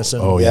 Euros. The venison,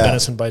 Oh, yeah.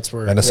 venison bites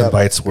were venison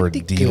bites were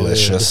pretty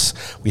delicious.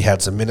 We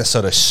had some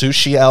Minnesota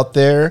sushi out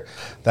there.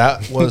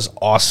 That was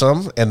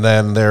awesome. And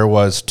then there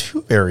was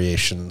 2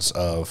 variations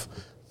of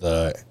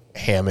the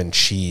ham and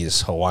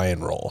cheese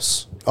Hawaiian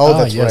rolls. Oh,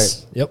 that's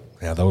yes. right. Yep.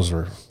 Yeah, those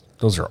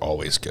are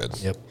always good.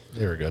 Yep.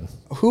 They were good.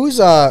 Who's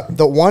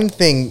the one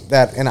thing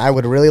that, and I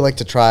would really like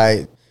to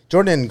try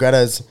Jordan and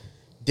Greta's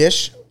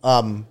dish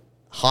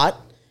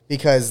hot,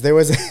 because there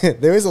was a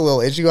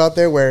little issue out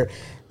there where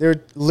there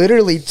were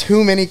literally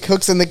too many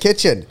cooks in the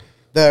kitchen.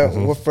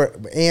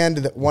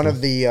 One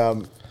of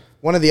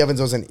the ovens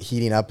wasn't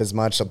heating up as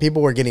much, so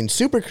people were getting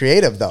super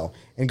creative though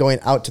and going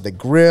out to the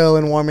grill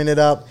and warming it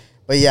up.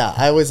 But yeah,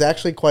 I was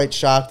actually quite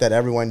shocked that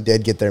everyone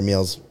did get their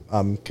meals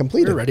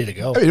completed. We were ready to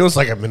go. I mean, it was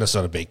like a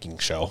Minnesota baking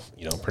show,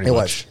 pretty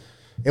much.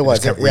 It was.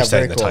 Just kept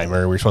resetting the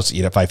timer. We were supposed to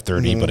eat at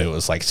 5:30, but it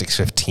was like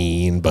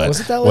 6:15. But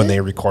Was it that when late?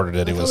 they recorded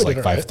it, it was we like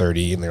did it right.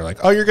 5:30, and they were like,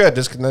 "Oh, you're good.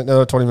 Just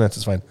another 20 minutes.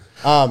 It's fine."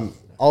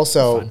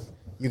 Also,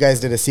 you guys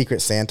did a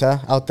Secret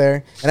Santa out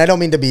there, and I don't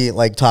mean to be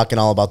like talking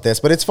all about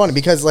this, but it's funny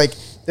because like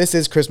this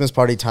is Christmas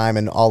party time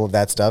and all of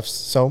that stuff.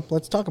 So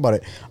let's talk about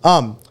it.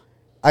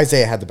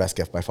 Isaiah had the best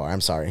gift by far. I'm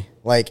sorry,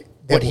 like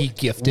What he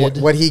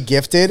gifted. what he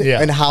gifted,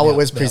 Yeah, and how yeah, it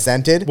was yeah.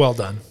 presented. Well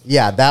done.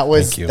 Yeah, that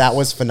Thank you.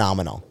 was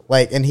phenomenal.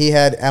 Like, and he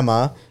had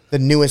Emma, the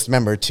newest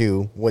member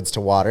to Woods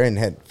to Water, and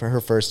had for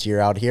her first year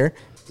out here.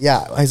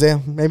 Yeah,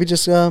 Isaiah, maybe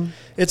just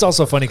It's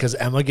also funny because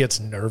Emma gets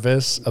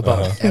nervous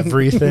about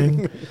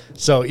everything.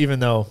 So even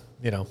though,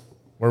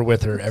 we're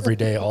with her every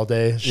day, all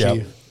day,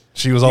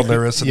 She was all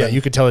nervous. Yeah,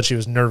 you could tell that she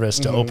was nervous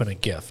to open a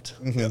gift.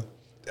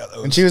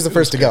 and she was the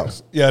first to go.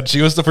 Yeah,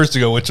 she was the first to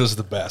go, which was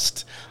the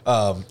best.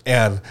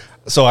 And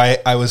so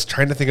I was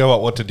trying to think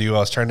about what to do. I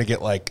was trying to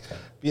get like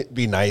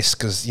be nice,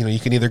 because you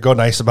can either go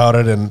nice about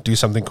it and do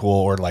something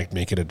cool or like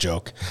make it a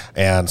joke.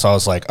 And so I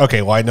was like,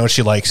 okay, well, I know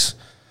she likes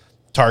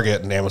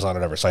Target and Amazon or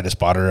whatever, so I just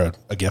bought her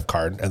a gift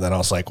card. And then I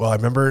was like, well, I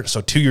remember, so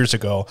 2 years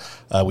ago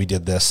we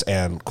did this,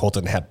 and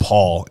Colton had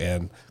Paul,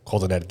 and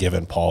Colton had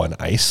given Paul an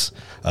ice,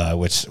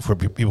 which for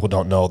people who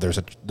don't know, there's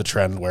the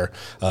trend where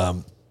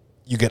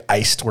you get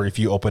iced, where if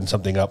you open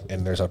something up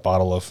and there's a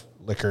bottle of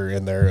liquor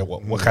in there,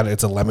 what kind of,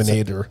 it's a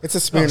lemonade It's a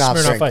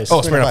Smirnoff drink. Ice. Oh,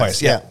 Smirnoff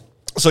Ice, yeah.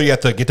 So you have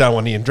to get down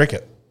one knee and drink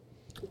it.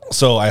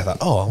 So I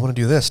thought, I want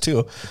to do this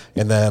too.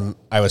 And then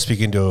I was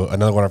speaking to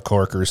another one of our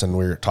coworkers, and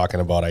we were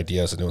talking about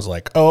ideas, and it was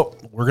like,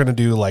 we're going to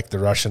do like the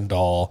Russian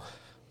doll.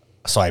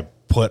 So I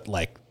put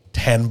like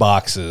 10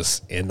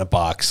 boxes in a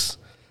box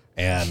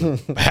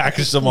and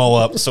packaged them all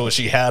up. So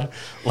she had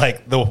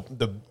like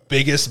the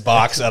biggest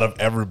box out of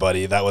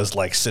everybody that was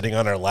like sitting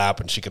on her lap,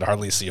 and she could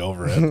hardly see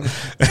over it.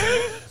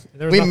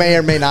 We may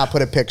or may not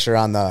put a picture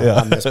on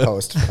this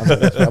post of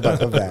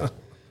that.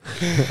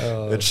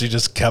 And she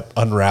just kept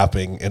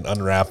unwrapping. And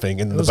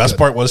the best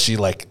part was she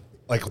like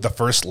the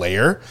first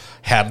layer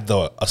had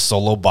a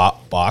solo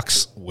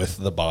box with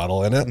the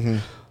bottle in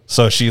it.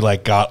 So she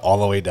like got all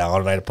the way down,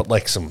 and I put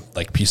like some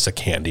like piece of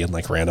candy and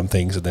like random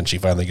things, and then she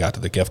finally got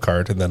to the gift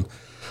card, and then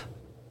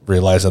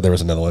realized that there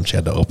was another one she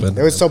had to open.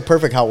 It was so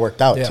perfect how it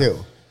worked out too.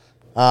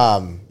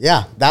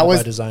 That was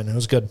by design. It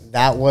was good.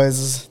 That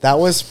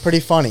was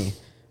pretty funny.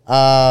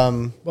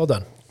 Well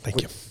done.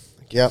 Thank you.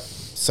 Yep.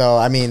 So,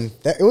 I mean,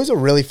 it was a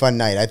really fun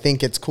night. I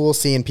think it's cool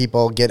seeing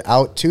people get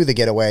out to the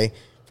getaway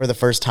for the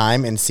first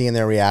time and seeing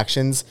their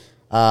reactions,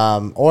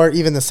 or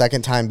even the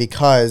second time,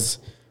 because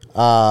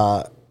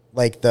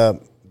like the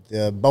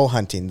bow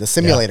hunting, the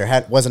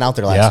simulator wasn't out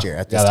there last year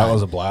at this time. That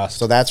was a blast.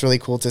 So that's really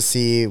cool to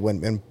see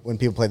when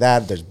people play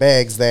that. There's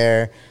bags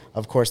there.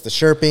 Of course, the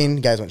sherping.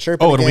 You guys went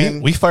sherping again.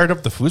 And we fired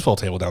up the foosball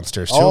table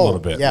downstairs too a little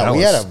bit. Yeah,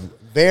 we had a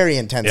very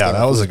intense game.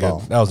 That was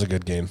a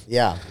good game.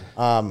 Yeah.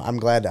 I'm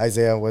glad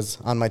Isaiah was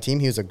on my team.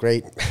 He was a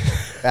great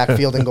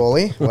backfield and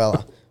goalie.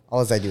 Well,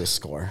 all I do is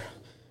score.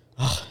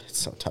 Oh, it's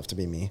so tough to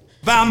be me.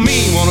 About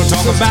me, want to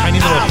talk about,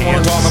 I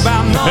want to talk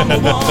about number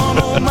one.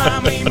 Oh, my,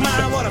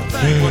 what a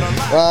thing, what a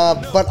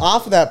life. But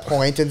off of that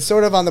point, and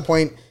sort of on the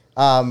point,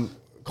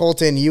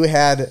 Colton, you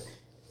had,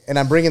 and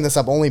I'm bringing this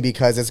up only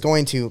because it's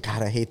going to,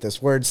 God, I hate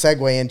this word,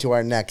 segue into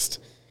our next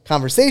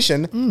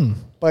conversation.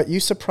 But you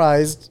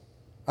surprised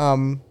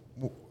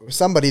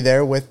somebody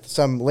there with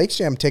some Lakes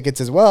Jam tickets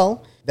as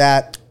well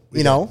that,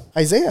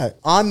 Isaiah,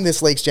 on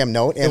this Lakes Jam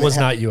note. And it was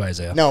not you,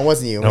 Isaiah. No, it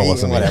wasn't you. No, it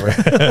wasn't whatever.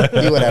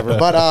 You whatever.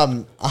 But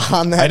on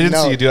that I didn't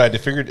note, see you do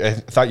it. I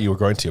thought you were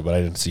going to, but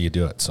I didn't see you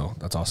do it. So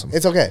that's awesome.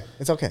 It's okay.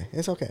 It's okay.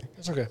 It's okay.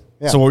 It's okay.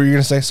 Yeah. So what were you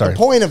going to say? Sorry. The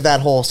point of that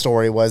whole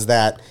story was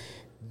that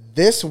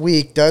this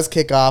week does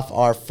kick off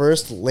our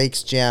first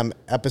Lakes Jam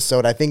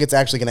episode. I think it's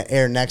actually going to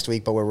air next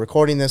week, but we're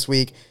recording this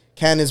week.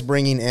 Ken is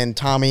bringing in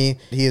Tommy.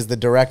 He is the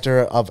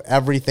director of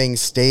everything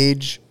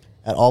stage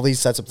at all these,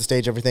 sets up the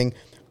stage, everything.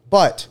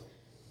 But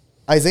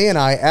Isaiah and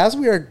I, as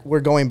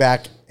we're going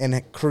back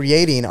and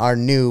creating our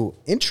new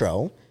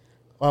intro,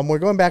 we're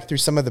going back through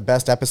some of the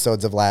best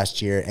episodes of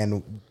last year,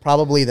 and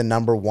probably the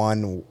number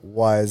one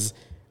was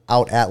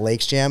out at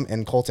Lakes Jam.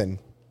 And Colton,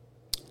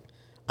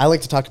 I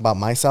like to talk about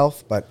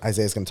myself, but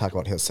Isaiah's going to talk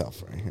about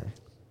himself right here.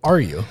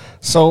 Are you?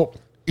 So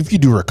if you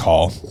do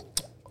recall,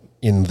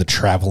 in the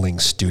traveling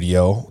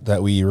studio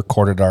that we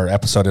recorded our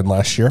episode in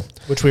last year.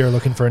 Which we are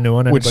looking for a new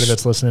one. Anybody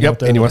that's listening out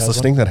there. Anyone that's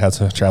listening that has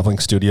a traveling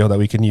studio that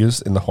we can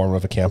use in the form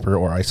of a camper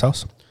or ice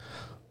house.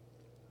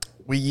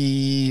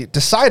 We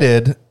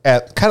decided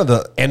at kind of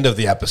the end of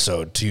the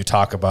episode to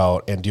talk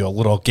about and do a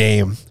little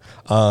game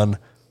on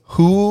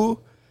who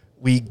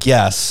we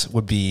guess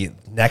would be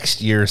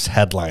next year's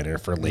headliner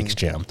for Lakes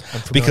Jam.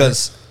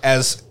 Because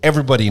as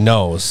everybody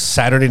knows,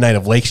 Saturday night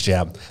of Lakes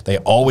Jam, they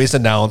always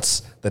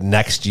announce the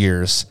next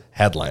year's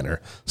headliner.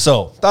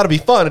 So thought it'd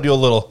be fun to do a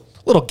little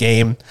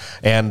game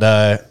and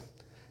to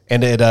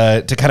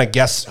kind of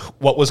guess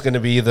what was going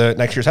to be the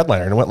next year's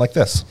headliner. And it went like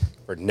this.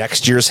 For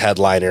next year's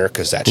headliner,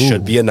 because that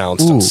should be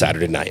announced on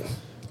Saturday night.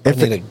 I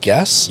need a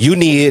guess? You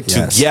need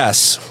to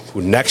guess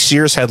who next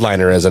year's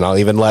headliner is, and I'll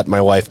even let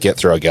my wife get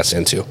through a guess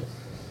into.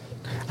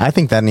 I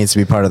think that needs to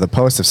be part of the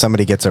post. If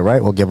somebody gets it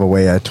right, we'll give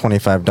away a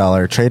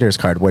 $25 Traders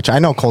card, which I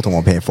know Colton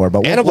won't pay for,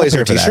 but And a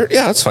Blazer t-shirt.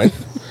 Yeah, that's fine.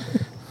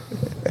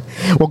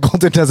 Well,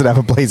 Colton doesn't have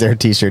a Blazer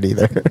t-shirt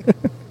either.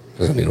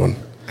 Doesn't need one.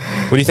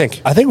 What do you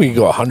think? I think we can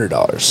go $100.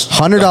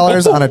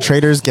 $100 on a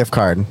Traders gift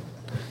card.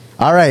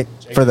 All right.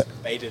 For the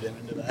baited him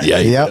into that. Yeah,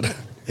 you Yep. did.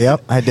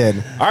 Yep, I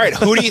did. All right,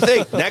 who do you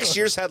think next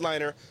year's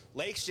headliner,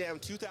 Lakes Jam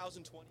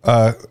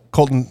 2020?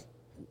 Colton,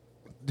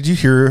 did you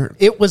hear?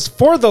 It was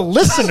for the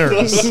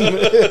listeners.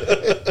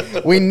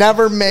 We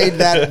never made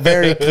that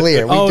very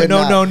clear. We did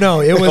not.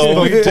 No. It was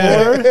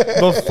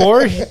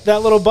before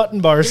that little button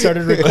bar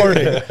started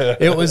recording.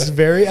 It was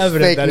very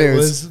evident Fake that news. it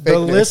was Fake the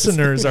news.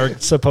 listeners are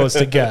supposed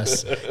to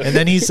guess. And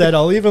then he said,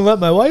 "I'll even let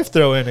my wife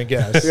throw in a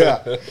guess."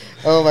 Yeah.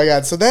 Oh my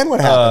God. So then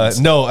what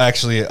happens? No,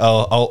 actually,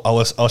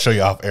 I'll show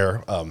you off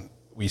air.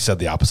 We said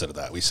the opposite of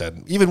that. We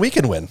said even we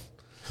can win.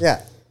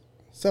 Yeah.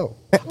 So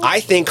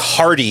I think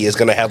Hardy is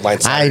going to headline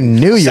Saturday, I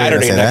knew you were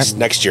Saturday gonna say that.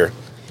 next year.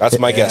 That's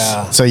my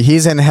guess. So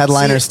he's in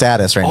headliner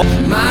status right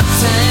now. My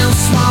town's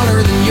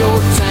smaller than your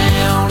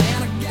town.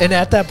 And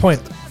at that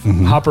point,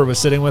 Hopper was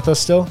sitting with us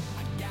still.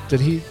 Did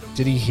he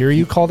hear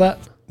you call that?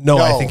 No,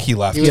 I think he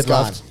left. He was had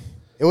gone. left.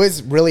 It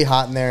was really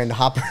hot in there, and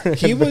Hopper.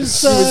 He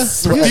was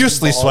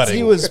profusely sweating.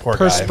 He was Poor guy.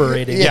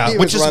 perspirating. Yeah, he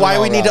which was is running why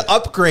all we need around. to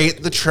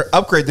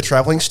upgrade the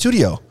traveling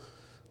studio.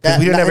 Because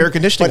we didn't have air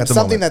conditioning but at the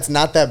something moment. that's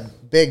not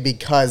that big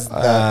because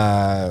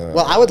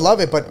well, I would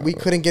love it, but we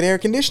couldn't get air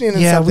conditioning.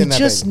 In Yeah, something we that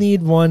just big.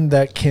 need one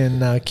that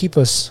can keep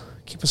us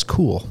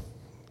cool.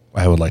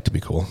 I would like to be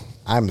cool.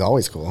 I'm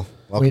always cool.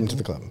 Welcome to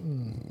the club.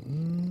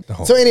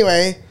 No. So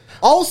anyway,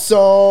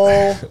 also,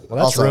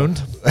 that's ruined.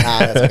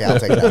 That's okay. I'll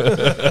take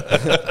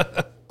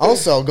that.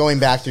 Also, going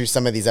back through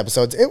some of these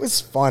episodes, it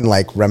was fun,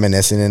 like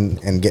reminiscing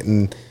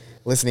and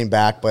listening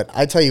back. But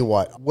I tell you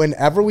what,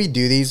 whenever we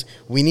do these,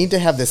 we need to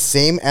have the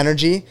same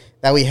energy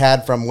that we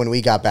had from when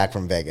we got back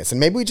from Vegas, and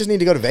maybe we just need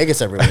to go to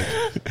Vegas every week.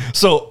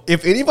 So,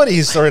 if anybody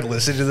started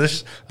listening to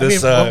this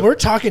when we're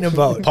talking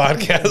about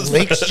podcast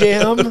Lakes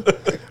Jam,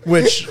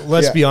 which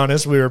let's be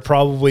honest, we were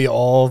probably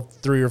all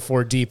 3 or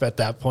 4 deep at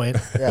that point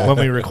when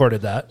we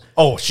recorded that.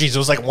 Oh, geez, it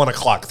was like 1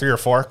 o'clock, 3 or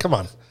 4. Come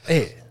on.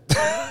 Hey,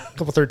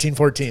 couple 13,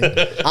 14.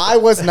 I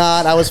was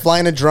not. I was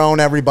flying a drone,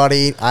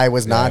 everybody. I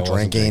was not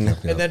drinking.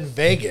 And then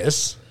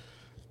Vegas.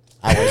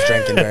 I was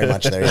drinking very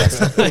much there,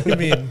 yes. I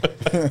mean,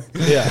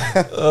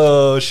 yeah.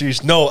 Oh,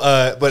 sheesh. No,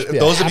 but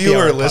Yeah, those of happy you who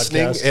hour are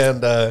listening podcast.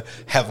 and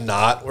have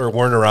not or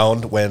weren't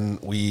around when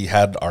we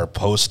had our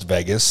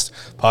post-Vegas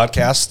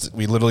podcast,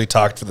 we literally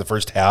talked for the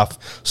first half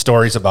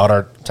stories about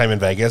our time in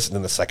Vegas, and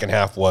then the second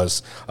half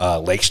was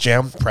Lakes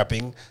Jam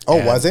prepping. Oh,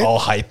 and was it? all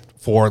hype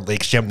for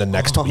Lakes Jam the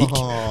next week.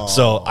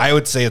 So I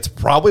would say it's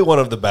probably one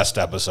of the best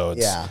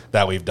episodes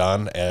that we've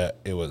done.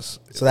 It was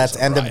So that's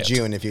was a end riot. of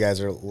June, if you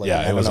guys are looking. Yeah,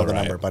 I it don't was know a the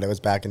riot. number, but it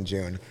was back in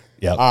June.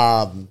 Yep.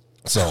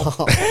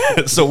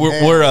 So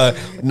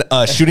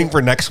we're shooting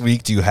for next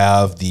week. Do you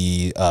have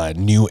the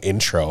new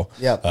intro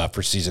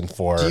for season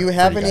 4? Do you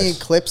have for any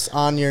guys? clips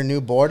on your new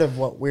board of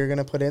what we're going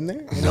to put in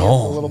there? Any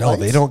No, little no,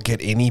 bites? they don't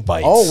get any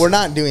bites. Oh, we're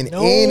not doing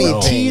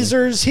anything.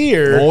 Teasers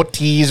here. No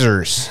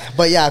teasers.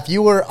 But yeah, if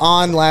you were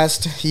on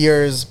last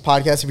year's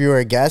podcast, if you were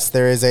a guest,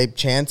 there is a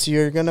chance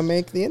you're going to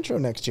make the intro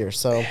next year.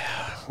 So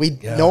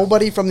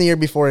nobody from the year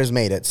before has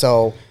made it.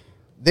 So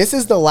this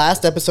is the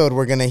last episode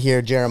we're going to hear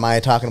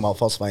Jeremiah talking about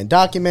falsifying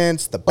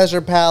documents, the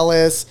Pleasure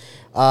Palace.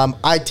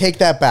 I take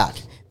that back.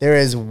 There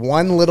is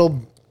one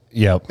little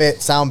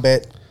sound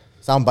bite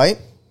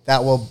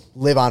that will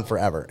live on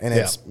forever. And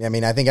it's, I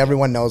mean, I think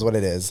everyone knows what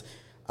it is.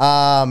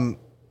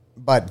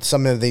 But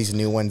some of these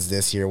new ones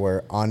this year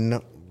were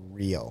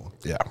unreal.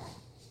 Yeah.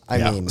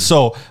 I mean,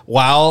 so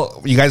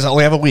while you guys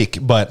only have a week,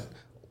 but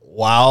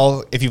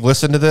if you've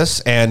listened to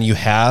this and you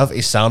have a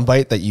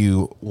soundbite that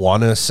you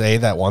want to say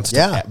that wants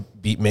to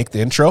make the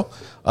intro,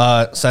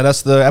 send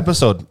us the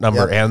episode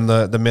number and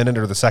the minute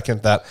or the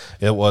second that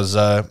it was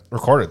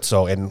recorded.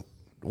 So, and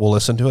we'll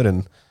listen to it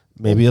and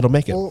maybe it'll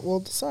make it.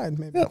 We'll decide.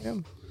 Maybe.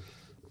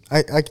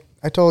 Yeah.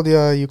 I told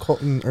you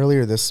Colton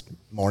earlier this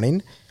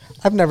morning.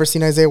 I've never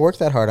seen Isaiah work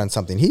that hard on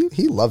something.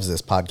 He loves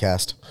this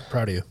podcast.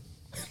 Proud of you.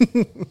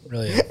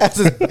 Really.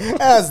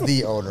 As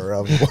the owner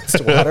of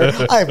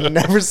Wastewater, I've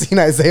never seen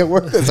Isaiah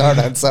work this hard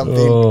on something.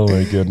 Oh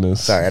my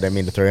goodness. Sorry, I didn't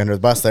mean to throw you under the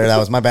bus there. That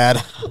was my bad.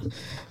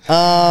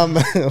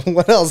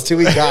 What else do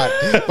we got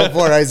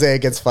before Isaiah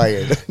gets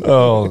fired?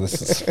 Oh,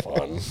 this is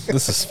fun.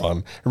 This is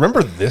fun.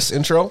 Remember this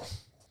intro?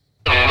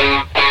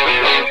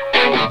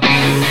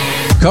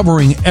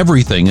 Covering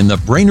everything in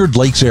the Brainerd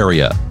Lakes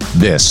area.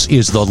 This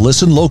is the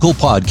Listen Local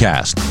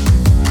podcast.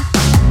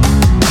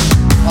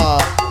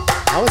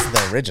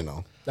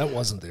 original. That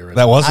wasn't the original.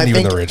 That wasn't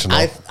even think the original.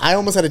 I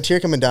almost had a tear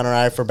coming down our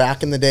eye for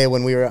back in the day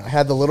when we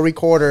had the little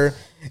recorder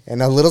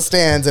and a little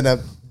stands and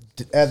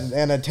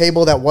a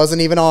table that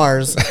wasn't even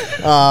ours.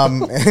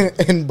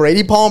 And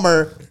Brady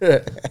Palmer.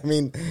 I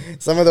mean,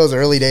 some of those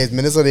early days,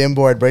 Minnesota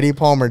Inboard, Brady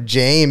Palmer,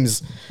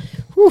 James.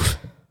 Whew.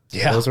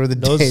 Yeah, those were the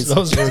days.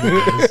 Those were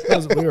the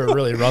days. We were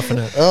really roughing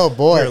it. Oh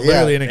boy, we were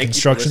literally in a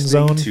construction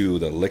zone. To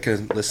the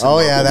Listen. Oh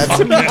yeah, that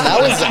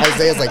was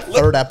Isaiah's like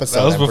third episode.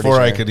 That was I'm before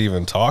pretty I sure. could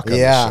even talk on the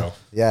show.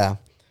 Yeah.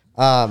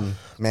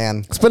 Man,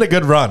 It's been a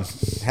good run.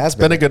 it has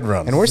Been a good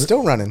run. and we're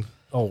still running.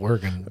 Oh,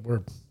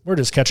 we're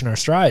just catching our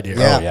stride here.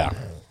 Yeah. Oh,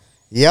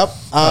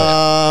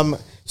 yeah.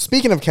 Yep.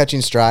 Speaking of catching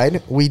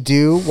stride, we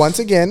do once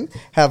again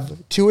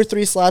have 2 or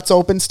 3 slots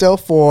open still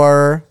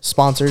for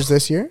sponsors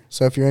this year.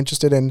 So if you're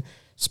interested in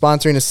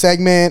sponsoring a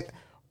segment,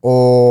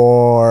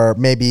 or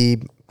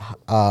maybe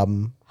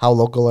how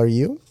local are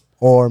you,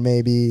 or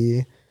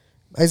maybe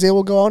Isaiah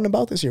will go out and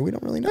about this year. We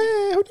don't really know.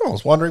 Who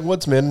knows? Wandering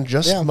Woodsman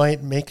just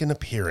might make an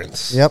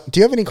appearance. Yep. Do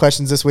you have any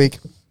questions this week?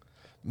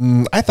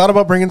 I thought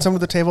about bringing some to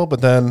the table,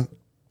 but then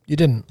You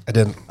didn't. I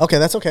didn't. Okay,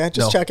 that's okay.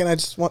 Just No. checking. I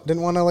just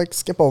didn't want to like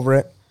skip over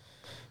it.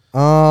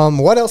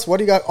 What else? What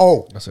do you got?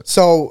 Oh, That's it.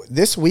 so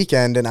this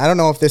weekend, and I don't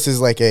know if this is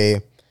like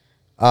a,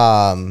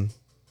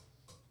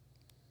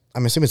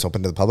 I'm assuming it's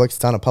open to the public.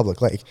 It's on a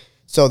public lake.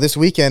 So this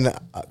weekend,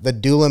 the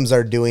Doolums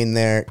are doing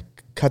their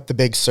cut the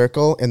big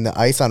circle in the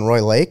ice on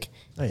Roy Lake,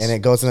 Nice. and it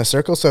goes in a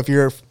circle. So if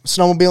you're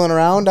snowmobiling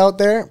around out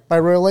there by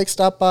Roy Lake,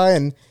 stop by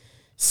and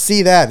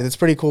see that. It's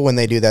pretty cool when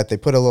they do that. They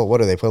put a little, what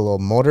do they put a little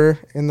motor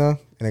in the,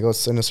 and it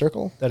goes in a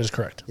circle. That is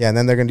correct. Yeah, and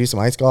then they're gonna do some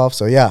ice golf.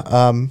 So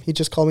yeah, he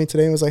just called me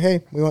today and was like,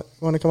 "Hey, we want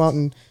to come out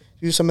and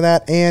do some of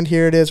that." And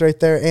here it is right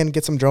there, and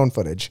get some drone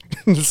footage.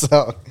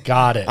 So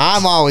Got it.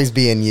 I'm always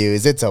being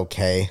used. It's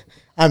okay.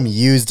 I'm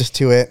used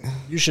to it.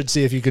 You should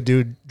see if you could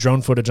do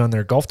drone footage on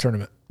their golf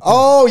tournament.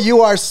 Oh,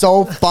 you are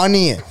so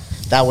funny.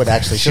 That would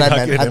actually. Should Should I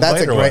I get mention? an That's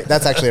a invite or great. what?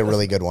 That's actually a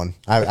really good one.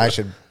 I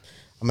should.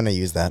 I'm gonna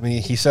use that. I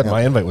mean, he said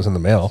my invite was in the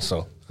mail,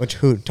 so. Which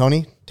who?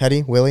 Tony,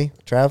 Teddy, Willie,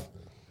 Trav,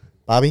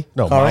 Bobby?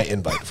 No, Carl? my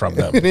invite from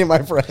them. Any of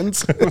my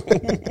friends?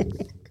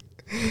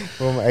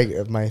 Well,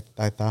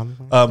 I thought.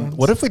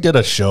 What if we did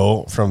a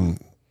show from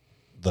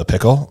the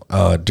Pickle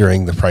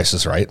during The Price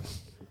is Right?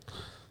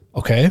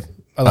 Okay.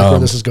 I like where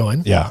this is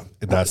going. Yeah,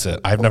 that's it.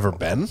 I've never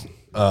been.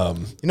 You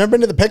never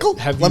been to the Pickle?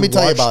 Have Let you me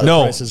tell you watched about it.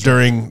 No, Price is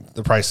during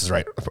The Price is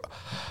Right.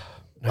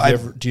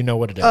 Do you know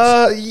what it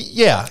is?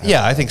 Yeah,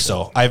 I think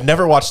so. I've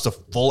never watched a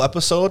full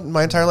episode in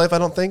my entire life, I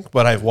don't think,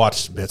 but I've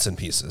watched bits and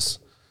pieces.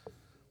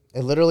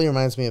 It literally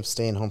reminds me of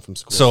staying home from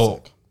school. So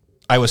sick.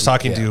 I was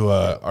talking to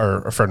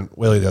our friend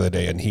Willie the other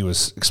day, and he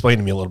was explaining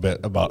to me a little bit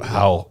about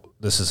how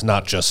this is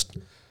not just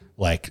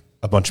like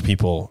a bunch of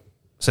people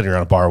sitting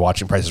around a bar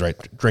watching Price is Right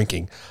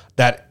drinking.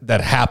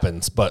 That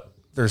happens, but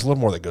there's a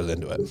little more that goes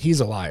into it.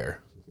 He's a liar.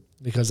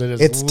 Because it is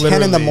It's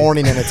 10 in the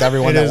morning and it's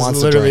everyone that wants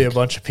to literally drink. a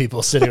bunch of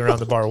people sitting around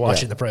the bar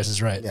watching The Price is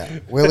Right. Yeah.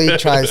 Willie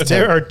tries to.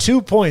 There are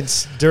 2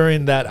 points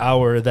during that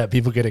hour that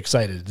people get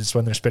excited. It's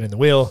when they're spinning the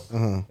wheel,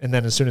 and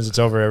then as soon as it's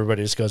over,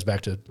 everybody just goes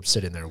back to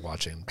sitting there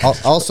watching.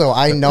 Also,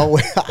 I know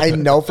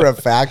for a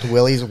fact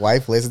Willie's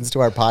wife listens to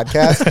our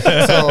podcast.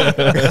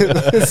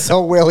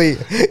 So Willie,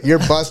 you're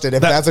busted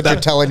if that's what you're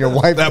telling your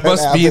wife. That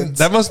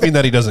must mean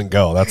that he doesn't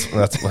go. That's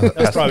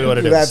Probably what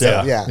it is. That's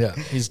it, yeah. yeah.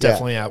 He's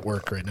definitely at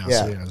work right now,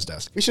 Yeah. sitting on his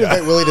desk. We should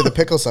invite Willie to the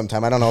Pickle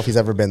sometime. I don't know if he's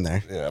ever been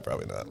there. Yeah,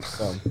 probably not.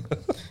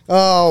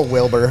 Oh,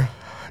 Wilbur.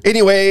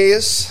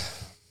 Anyways,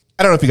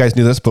 I don't know if you guys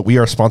knew this, but we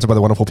are sponsored by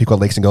the wonderful people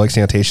at Lakes and Go Lake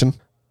Sanitation.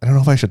 I don't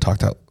know if I should talk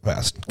that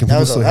fast. Can That people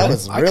was, still that hear me?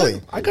 was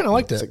really I kind of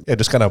liked it. Yeah,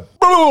 just kind of.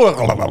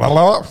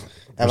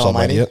 Evan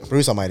Almighty.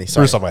 Bruce Almighty.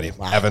 Sorry. Bruce Almighty.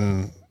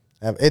 Evan.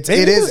 It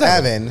Maybe is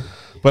Evan.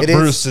 But It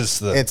Bruce is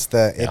the. It's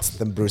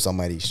the Bruce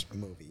Almighty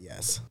movie.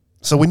 Yes.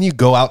 So when you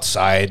go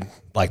outside,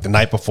 like the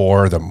night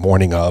before, the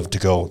morning of, to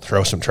go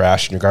throw some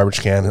trash in your garbage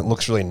can, it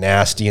looks really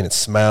nasty and it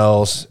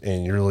smells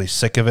and you're really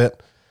sick of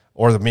it.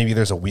 Or maybe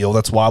there's a wheel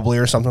that's wobbly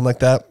or something like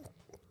that.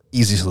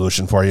 Easy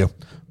solution for you.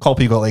 Call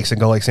people at Lakes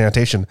and Go Lake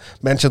Sanitation.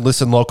 Mention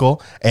Listen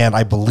Local, and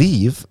I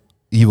believe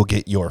you will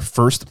get your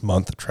first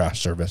month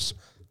trash service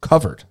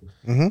covered.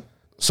 Mm-hmm.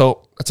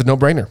 So it's a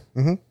no-brainer.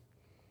 Mm-hmm.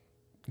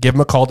 Give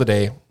them a call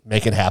today.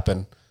 Make it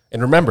happen.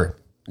 And remember,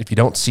 if you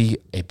don't see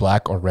a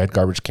black or red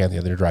garbage can at the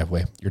end of your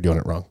driveway, you're doing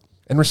it wrong.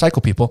 And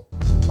recycle, people.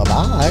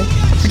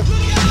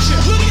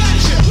 Bye-bye.